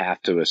I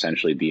have to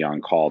essentially be on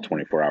call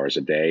 24 hours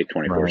a day,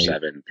 right, 24/7,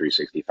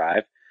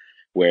 365,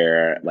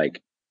 where like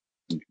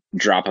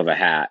drop of a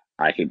hat,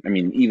 I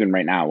mean, even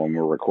right now when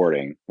we're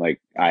recording,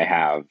 like I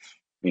have,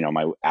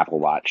 my Apple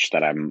Watch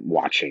that I'm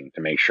watching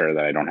to make sure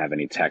that I don't have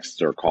any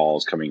texts or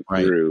calls coming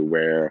right. through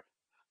where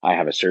I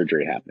have a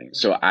surgery happening.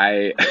 So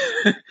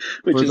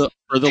which For is the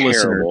listener,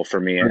 terrible for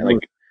me.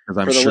 Like because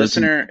I'm for the sure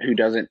listener who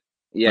doesn't,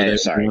 or yeah,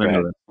 sorry, want go to know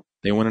ahead. this.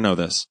 They want to know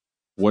this.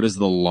 What is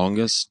the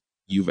longest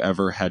you've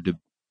ever had to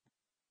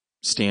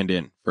stand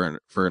in for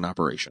an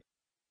operation?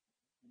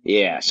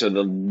 Yeah. So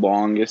the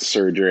longest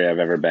surgery I've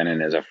ever been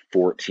in is a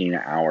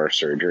 14-hour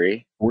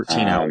surgery.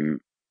 14 hours.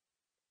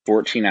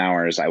 14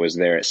 hours. I was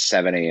there at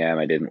 7 a.m.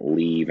 I didn't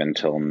leave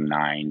until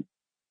 9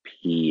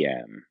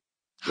 p.m.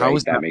 How Right?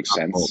 is That that makes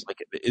possible? sense. Like,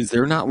 is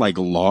there not like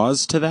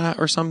laws to that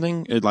or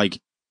something?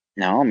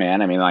 No,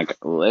 man. I mean, like,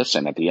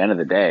 listen, at the end of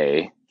the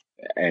day,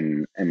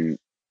 and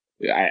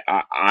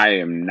I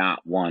am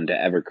not one to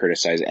ever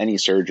criticize any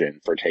surgeon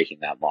for taking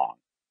that long,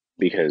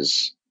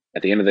 because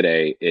at the end of the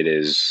day, it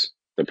is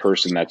the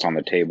person that's on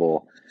the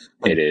table.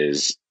 It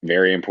is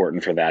very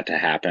important for that to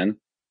happen.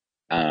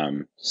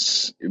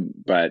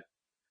 But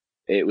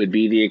it would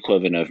be the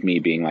equivalent of me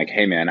being like,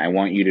 hey, man, I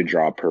want you to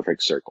draw a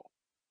perfect circle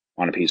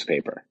on a piece of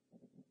paper.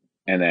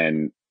 And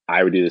then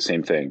I would do the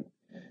same thing.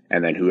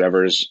 And then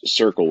whoever's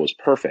circle was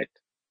perfect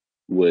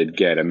would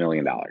get $1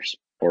 million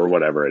or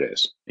whatever it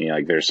is.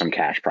 Like there's some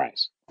cash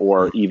prize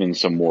or even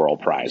some moral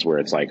prize where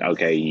it's like,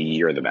 okay,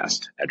 you're the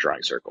best at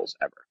drawing circles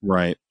ever.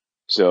 Right.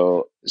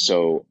 So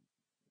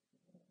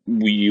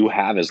you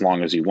have as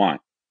long as you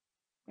want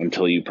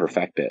until you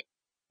perfect it.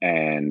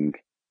 And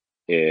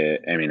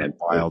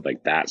Wild.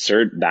 like that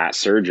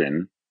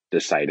surgeon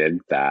decided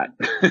that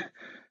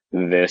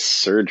this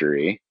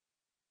surgery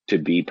to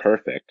be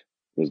perfect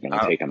was going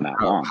to take him that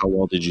long. How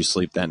well did you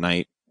sleep that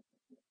night?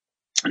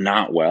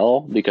 Not well,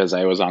 because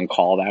I was on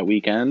call that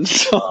weekend.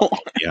 So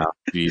Yeah.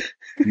 You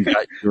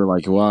were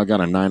like, well, I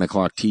got a 9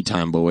 o'clock tea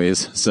time,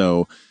 boys.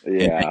 So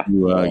yeah,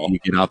 you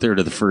get out there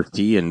to the first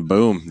tee, and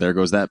boom, there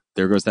goes that.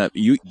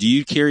 Do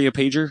you carry a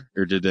pager,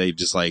 or did they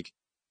just like,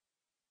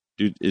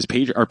 dude,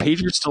 are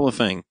pagers still a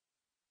thing?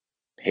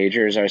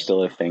 pagers are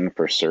still a thing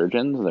for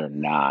surgeons. They're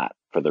not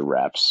for the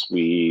reps.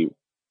 We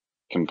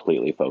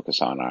completely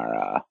focus on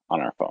our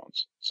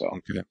phones. So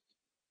Okay.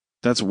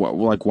 That's what,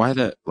 like,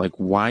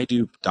 why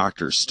do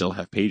doctors still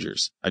have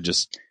pagers?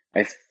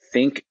 I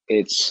think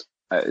it's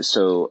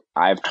so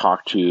I've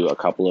talked to a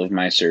couple of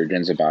my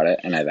surgeons about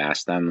it, and I've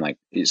asked them, like,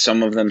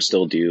 some of them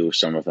still do,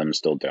 some of them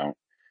still don't.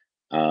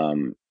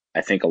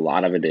 I think a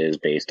lot of it is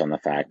based on the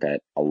fact that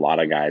a lot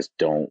of guys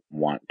don't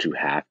want to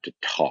have to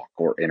talk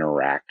or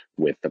interact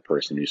with the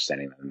person who's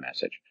sending them the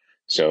message.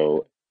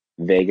 So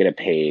they get a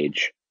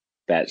page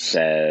that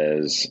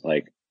says,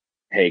 like,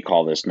 hey,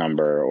 call this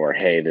number, or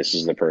hey, this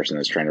is the person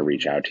that's trying to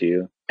reach out to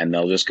you. And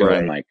they'll just go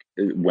and, Right.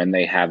 like, when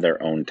they have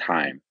their own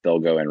time, they'll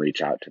go and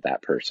reach out to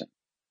that person.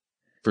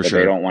 For But sure.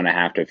 they don't want to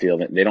have to feel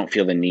that, they don't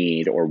feel the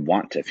need or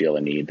want to feel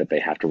the need that they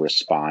have to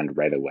respond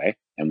right away.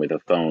 And with a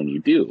phone, you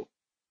do.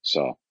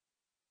 So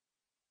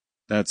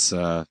That's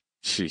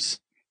jeez.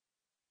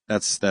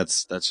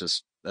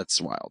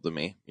 That's wild to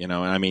me, And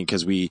I mean,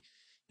 because we,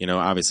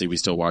 obviously we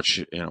still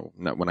watch,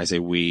 when I say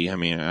we, I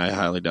mean, I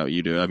highly doubt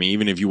you do. I mean,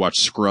 even if you watch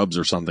Scrubs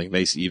or something,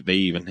 they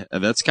even,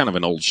 that's kind of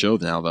an old show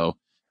now though.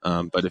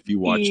 But if you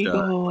watched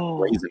like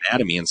Grey's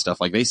Anatomy and stuff,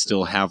 like they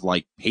still have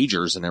like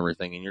pagers and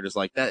everything, and you're just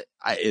like,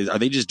 are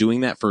they just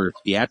doing that for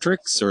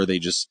theatrics, or are they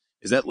just,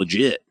 is that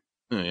legit?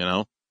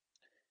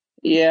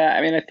 yeah,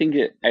 I mean, I think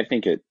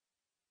it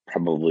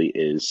probably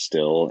is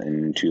still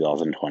in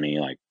 2020,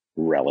 like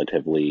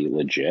relatively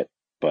legit.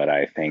 But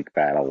I think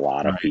that a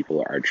lot of Right.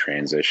 people are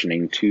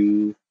transitioning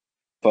to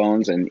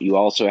phones, and you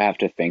also have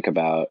to think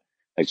about,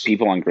 like,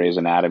 people on Grey's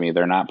Anatomy.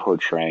 They're not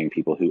portraying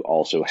people who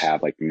also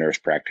have like nurse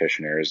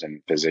practitioners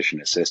and physician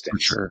For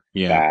assistants sure.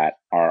 Yeah. that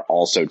are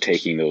also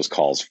taking those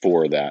calls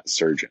for that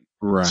surgeon.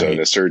 So Right.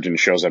 the surgeon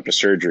shows up to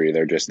surgery,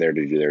 they're just there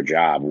to do their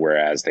job,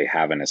 whereas they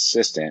have an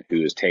assistant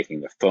who is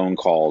taking the phone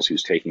calls,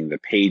 who's taking the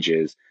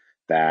pages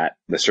that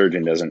the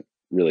surgeon doesn't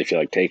really feel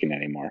like taking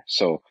anymore.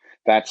 So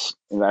that's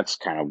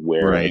kind of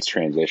where Right. it's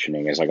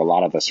transitioning, is like a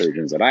lot of the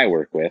surgeons that I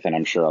work with, and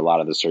I'm sure a lot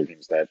of the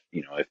surgeons that,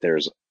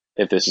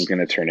 if this is going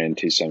to turn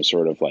into some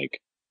sort of like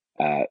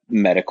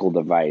medical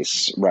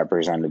device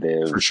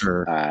representative For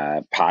sure.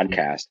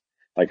 podcast,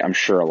 like I'm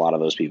sure a lot of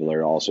those people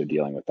are also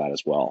dealing with that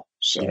as well.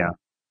 So Yeah.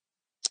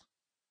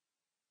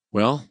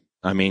 Well,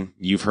 I mean,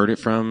 you've heard it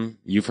from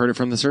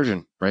the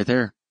surgeon right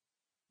there.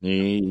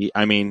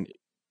 I mean,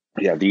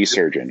 yeah, the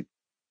surgeon.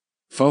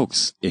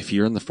 folks, if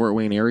you're in the Fort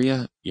Wayne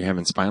area, you're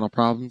having spinal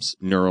problems,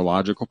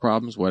 neurological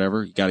problems,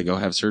 whatever, you got to go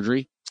have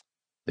surgery.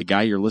 The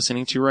guy you're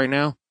listening to right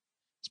now is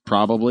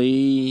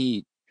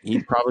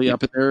he's probably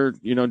up in there,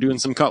 doing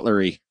some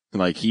cutlery.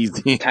 Like he's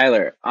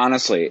Tyler,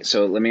 honestly,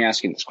 so let me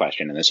ask you this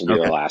question, and this will be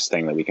okay. the last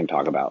thing that we can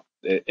talk about.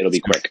 It'll be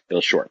quick,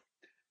 it'll short,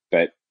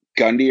 but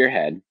gun to your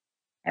head.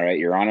 All right,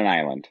 you're on an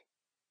island.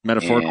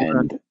 Metaphorical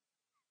gun.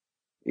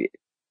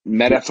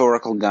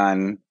 Metaphorical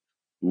gun,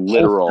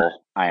 literal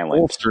island.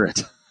 Holster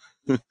it.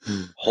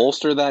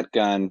 Holster that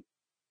gun.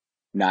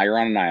 Now you're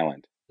on an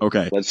island.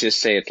 Okay. Let's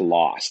just say it's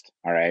lost.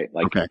 All right.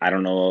 Like, okay. I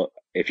don't know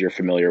if you're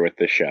familiar with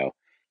the show,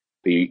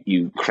 but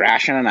you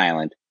crash on an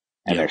island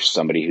and there's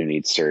somebody who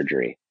needs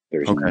surgery.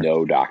 There's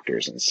no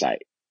doctors in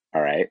sight.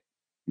 All right.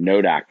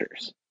 No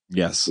doctors.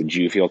 Yes. Would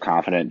you feel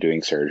confident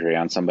doing surgery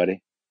on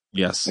somebody?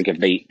 Yes. Like if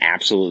they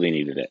absolutely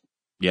needed it?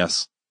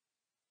 Yes.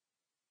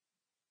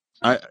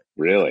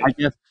 Really? I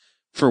guess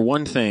for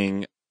one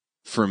thing,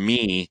 for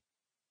me,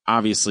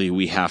 obviously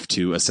we have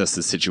to assess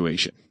the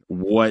situation.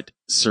 What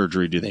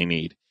surgery do they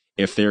need?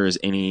 If there is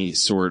any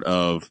sort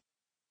of,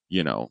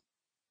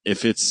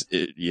 if it's,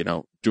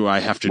 do I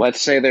have to?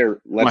 Let's say their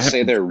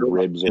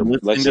ribs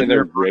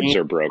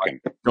are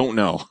broken. I don't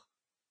know.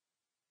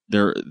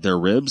 Their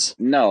ribs?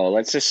 No,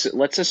 let's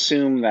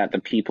assume that the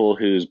people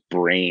whose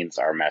brains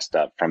are messed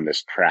up from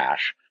this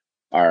crash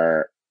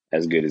are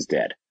as good as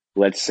dead.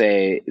 Let's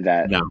say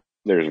that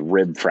there's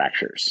rib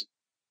fractures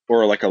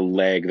or like a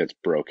leg that's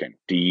broken.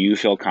 Do you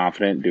feel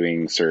confident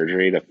doing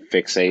surgery to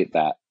fixate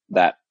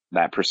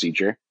that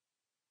procedure?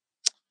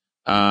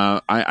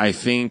 I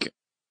think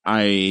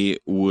I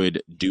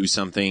would do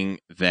something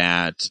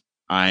that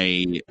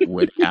I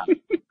would have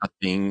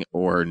nothing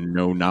or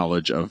no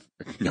knowledge of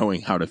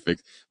knowing how to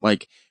fix.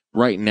 Like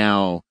right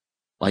now,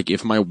 like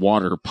if my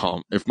water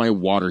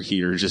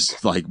heater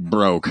just like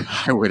broke,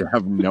 I would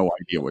have no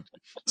idea what.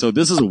 So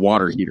this is a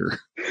water heater.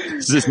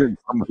 This isn't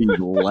somebody's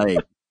leg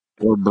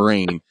or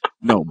brain.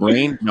 No,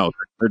 brain. No,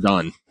 they're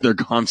done. They're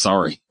gone. I'm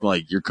sorry.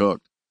 Like you're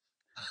cooked.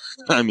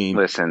 I mean,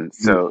 listen,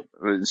 so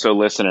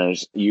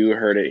listeners, you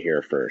heard it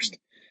here first.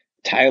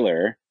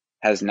 Tyler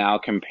has now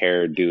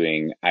compared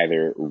doing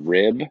either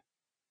rib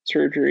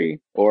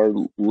surgery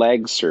or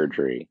leg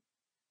surgery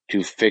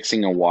to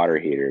fixing a water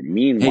heater.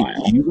 Meanwhile,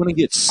 hey, do you want to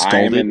get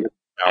scalded?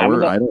 I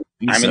don't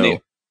think so.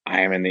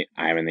 I'm in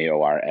the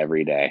OR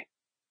every day.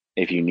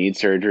 If you need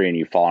surgery and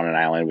you fall on an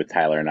island with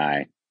Tyler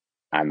and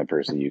I'm the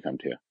person you come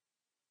to.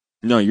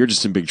 No, you're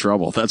just in big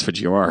trouble. That's what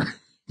you are.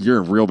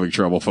 You're in real big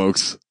trouble,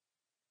 folks.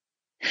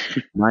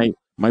 My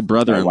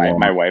brother-in-law.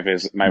 My wife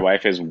is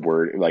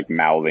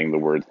mouthing the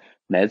words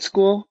med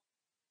school.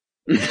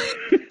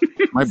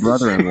 My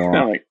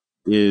brother-in-law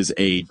is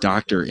a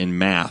doctor in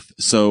math.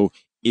 So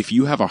if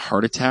you have a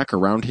heart attack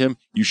around him,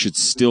 you should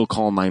still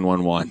call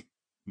 911,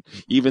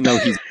 even though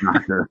he's a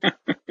doctor.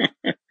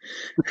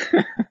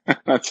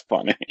 That's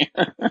funny.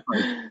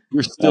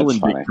 You're still in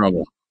big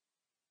trouble.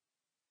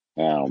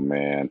 Oh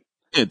man.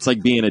 It's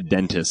like being a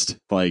dentist.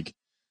 Like,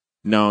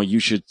 no, you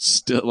should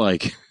still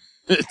like,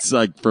 it's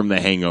like from The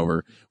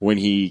Hangover when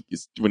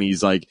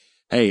he's like,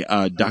 hey,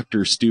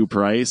 Dr. Stu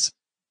Price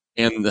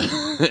and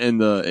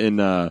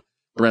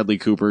Bradley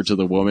Cooper to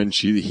the woman.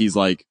 He's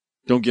like,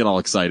 don't get all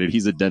excited.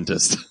 He's a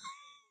dentist.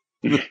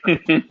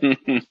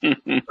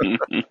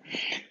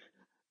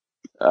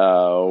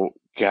 Oh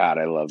God,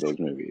 I love those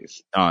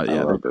movies. Yeah, I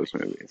love those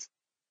movies.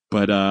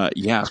 But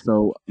yeah,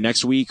 so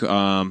next week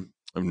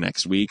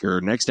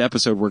or next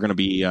episode, we're gonna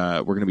be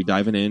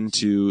diving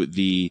into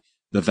the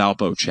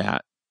Valpo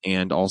chat,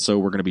 and also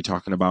we're gonna be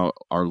talking about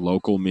our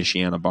local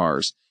Michiana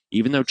bars.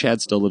 Even though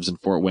Chad still lives in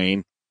Fort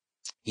Wayne,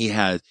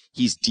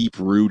 he's deep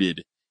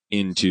rooted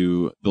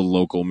into the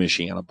local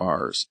Michiana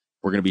bars.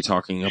 We're gonna be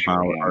talking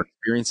about our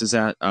experiences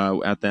at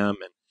them,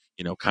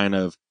 and kind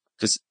of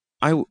because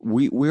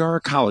we are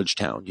a college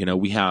town.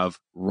 We have,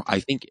 I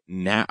think,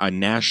 a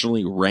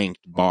nationally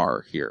ranked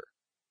bar here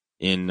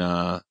in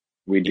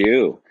we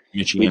do.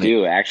 Michiana. We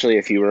do. Actually,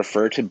 if you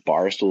refer to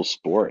Barstool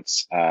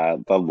Sports,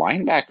 the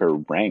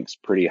linebacker ranks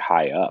pretty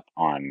high up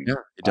on. Yeah,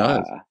 it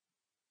does.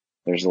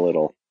 There's a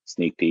little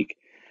sneak peek,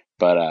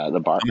 but the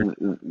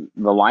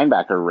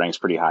linebacker ranks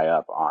pretty high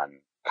up on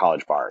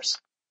college bars.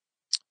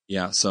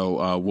 Yeah,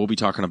 so we'll be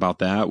talking about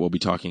that. We'll be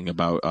talking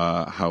about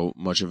how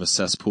much of a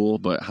cesspool,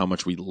 but how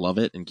much we love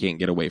it and can't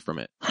get away from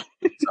it.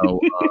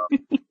 So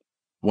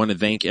want to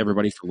thank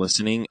everybody for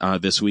listening.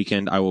 This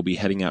weekend, I will be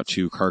heading out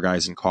to Car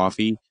Guys and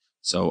Coffee.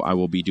 So I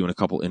will be doing a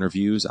couple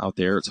interviews out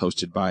there. It's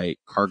hosted by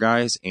Car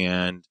Guys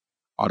and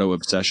Auto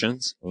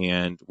Obsessions.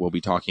 And we'll be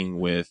talking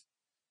with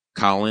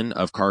Colin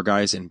of Car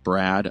Guys and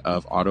Brad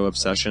of Auto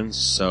Obsessions.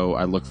 So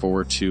I look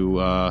forward to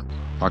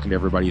talking to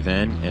everybody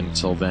then.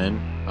 Until then,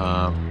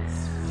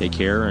 take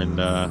care, and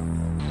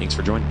thanks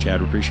for joining,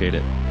 Chad. We appreciate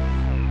it.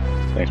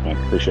 Thanks, man.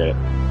 Appreciate it.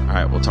 All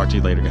right, we'll talk to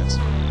you later, guys.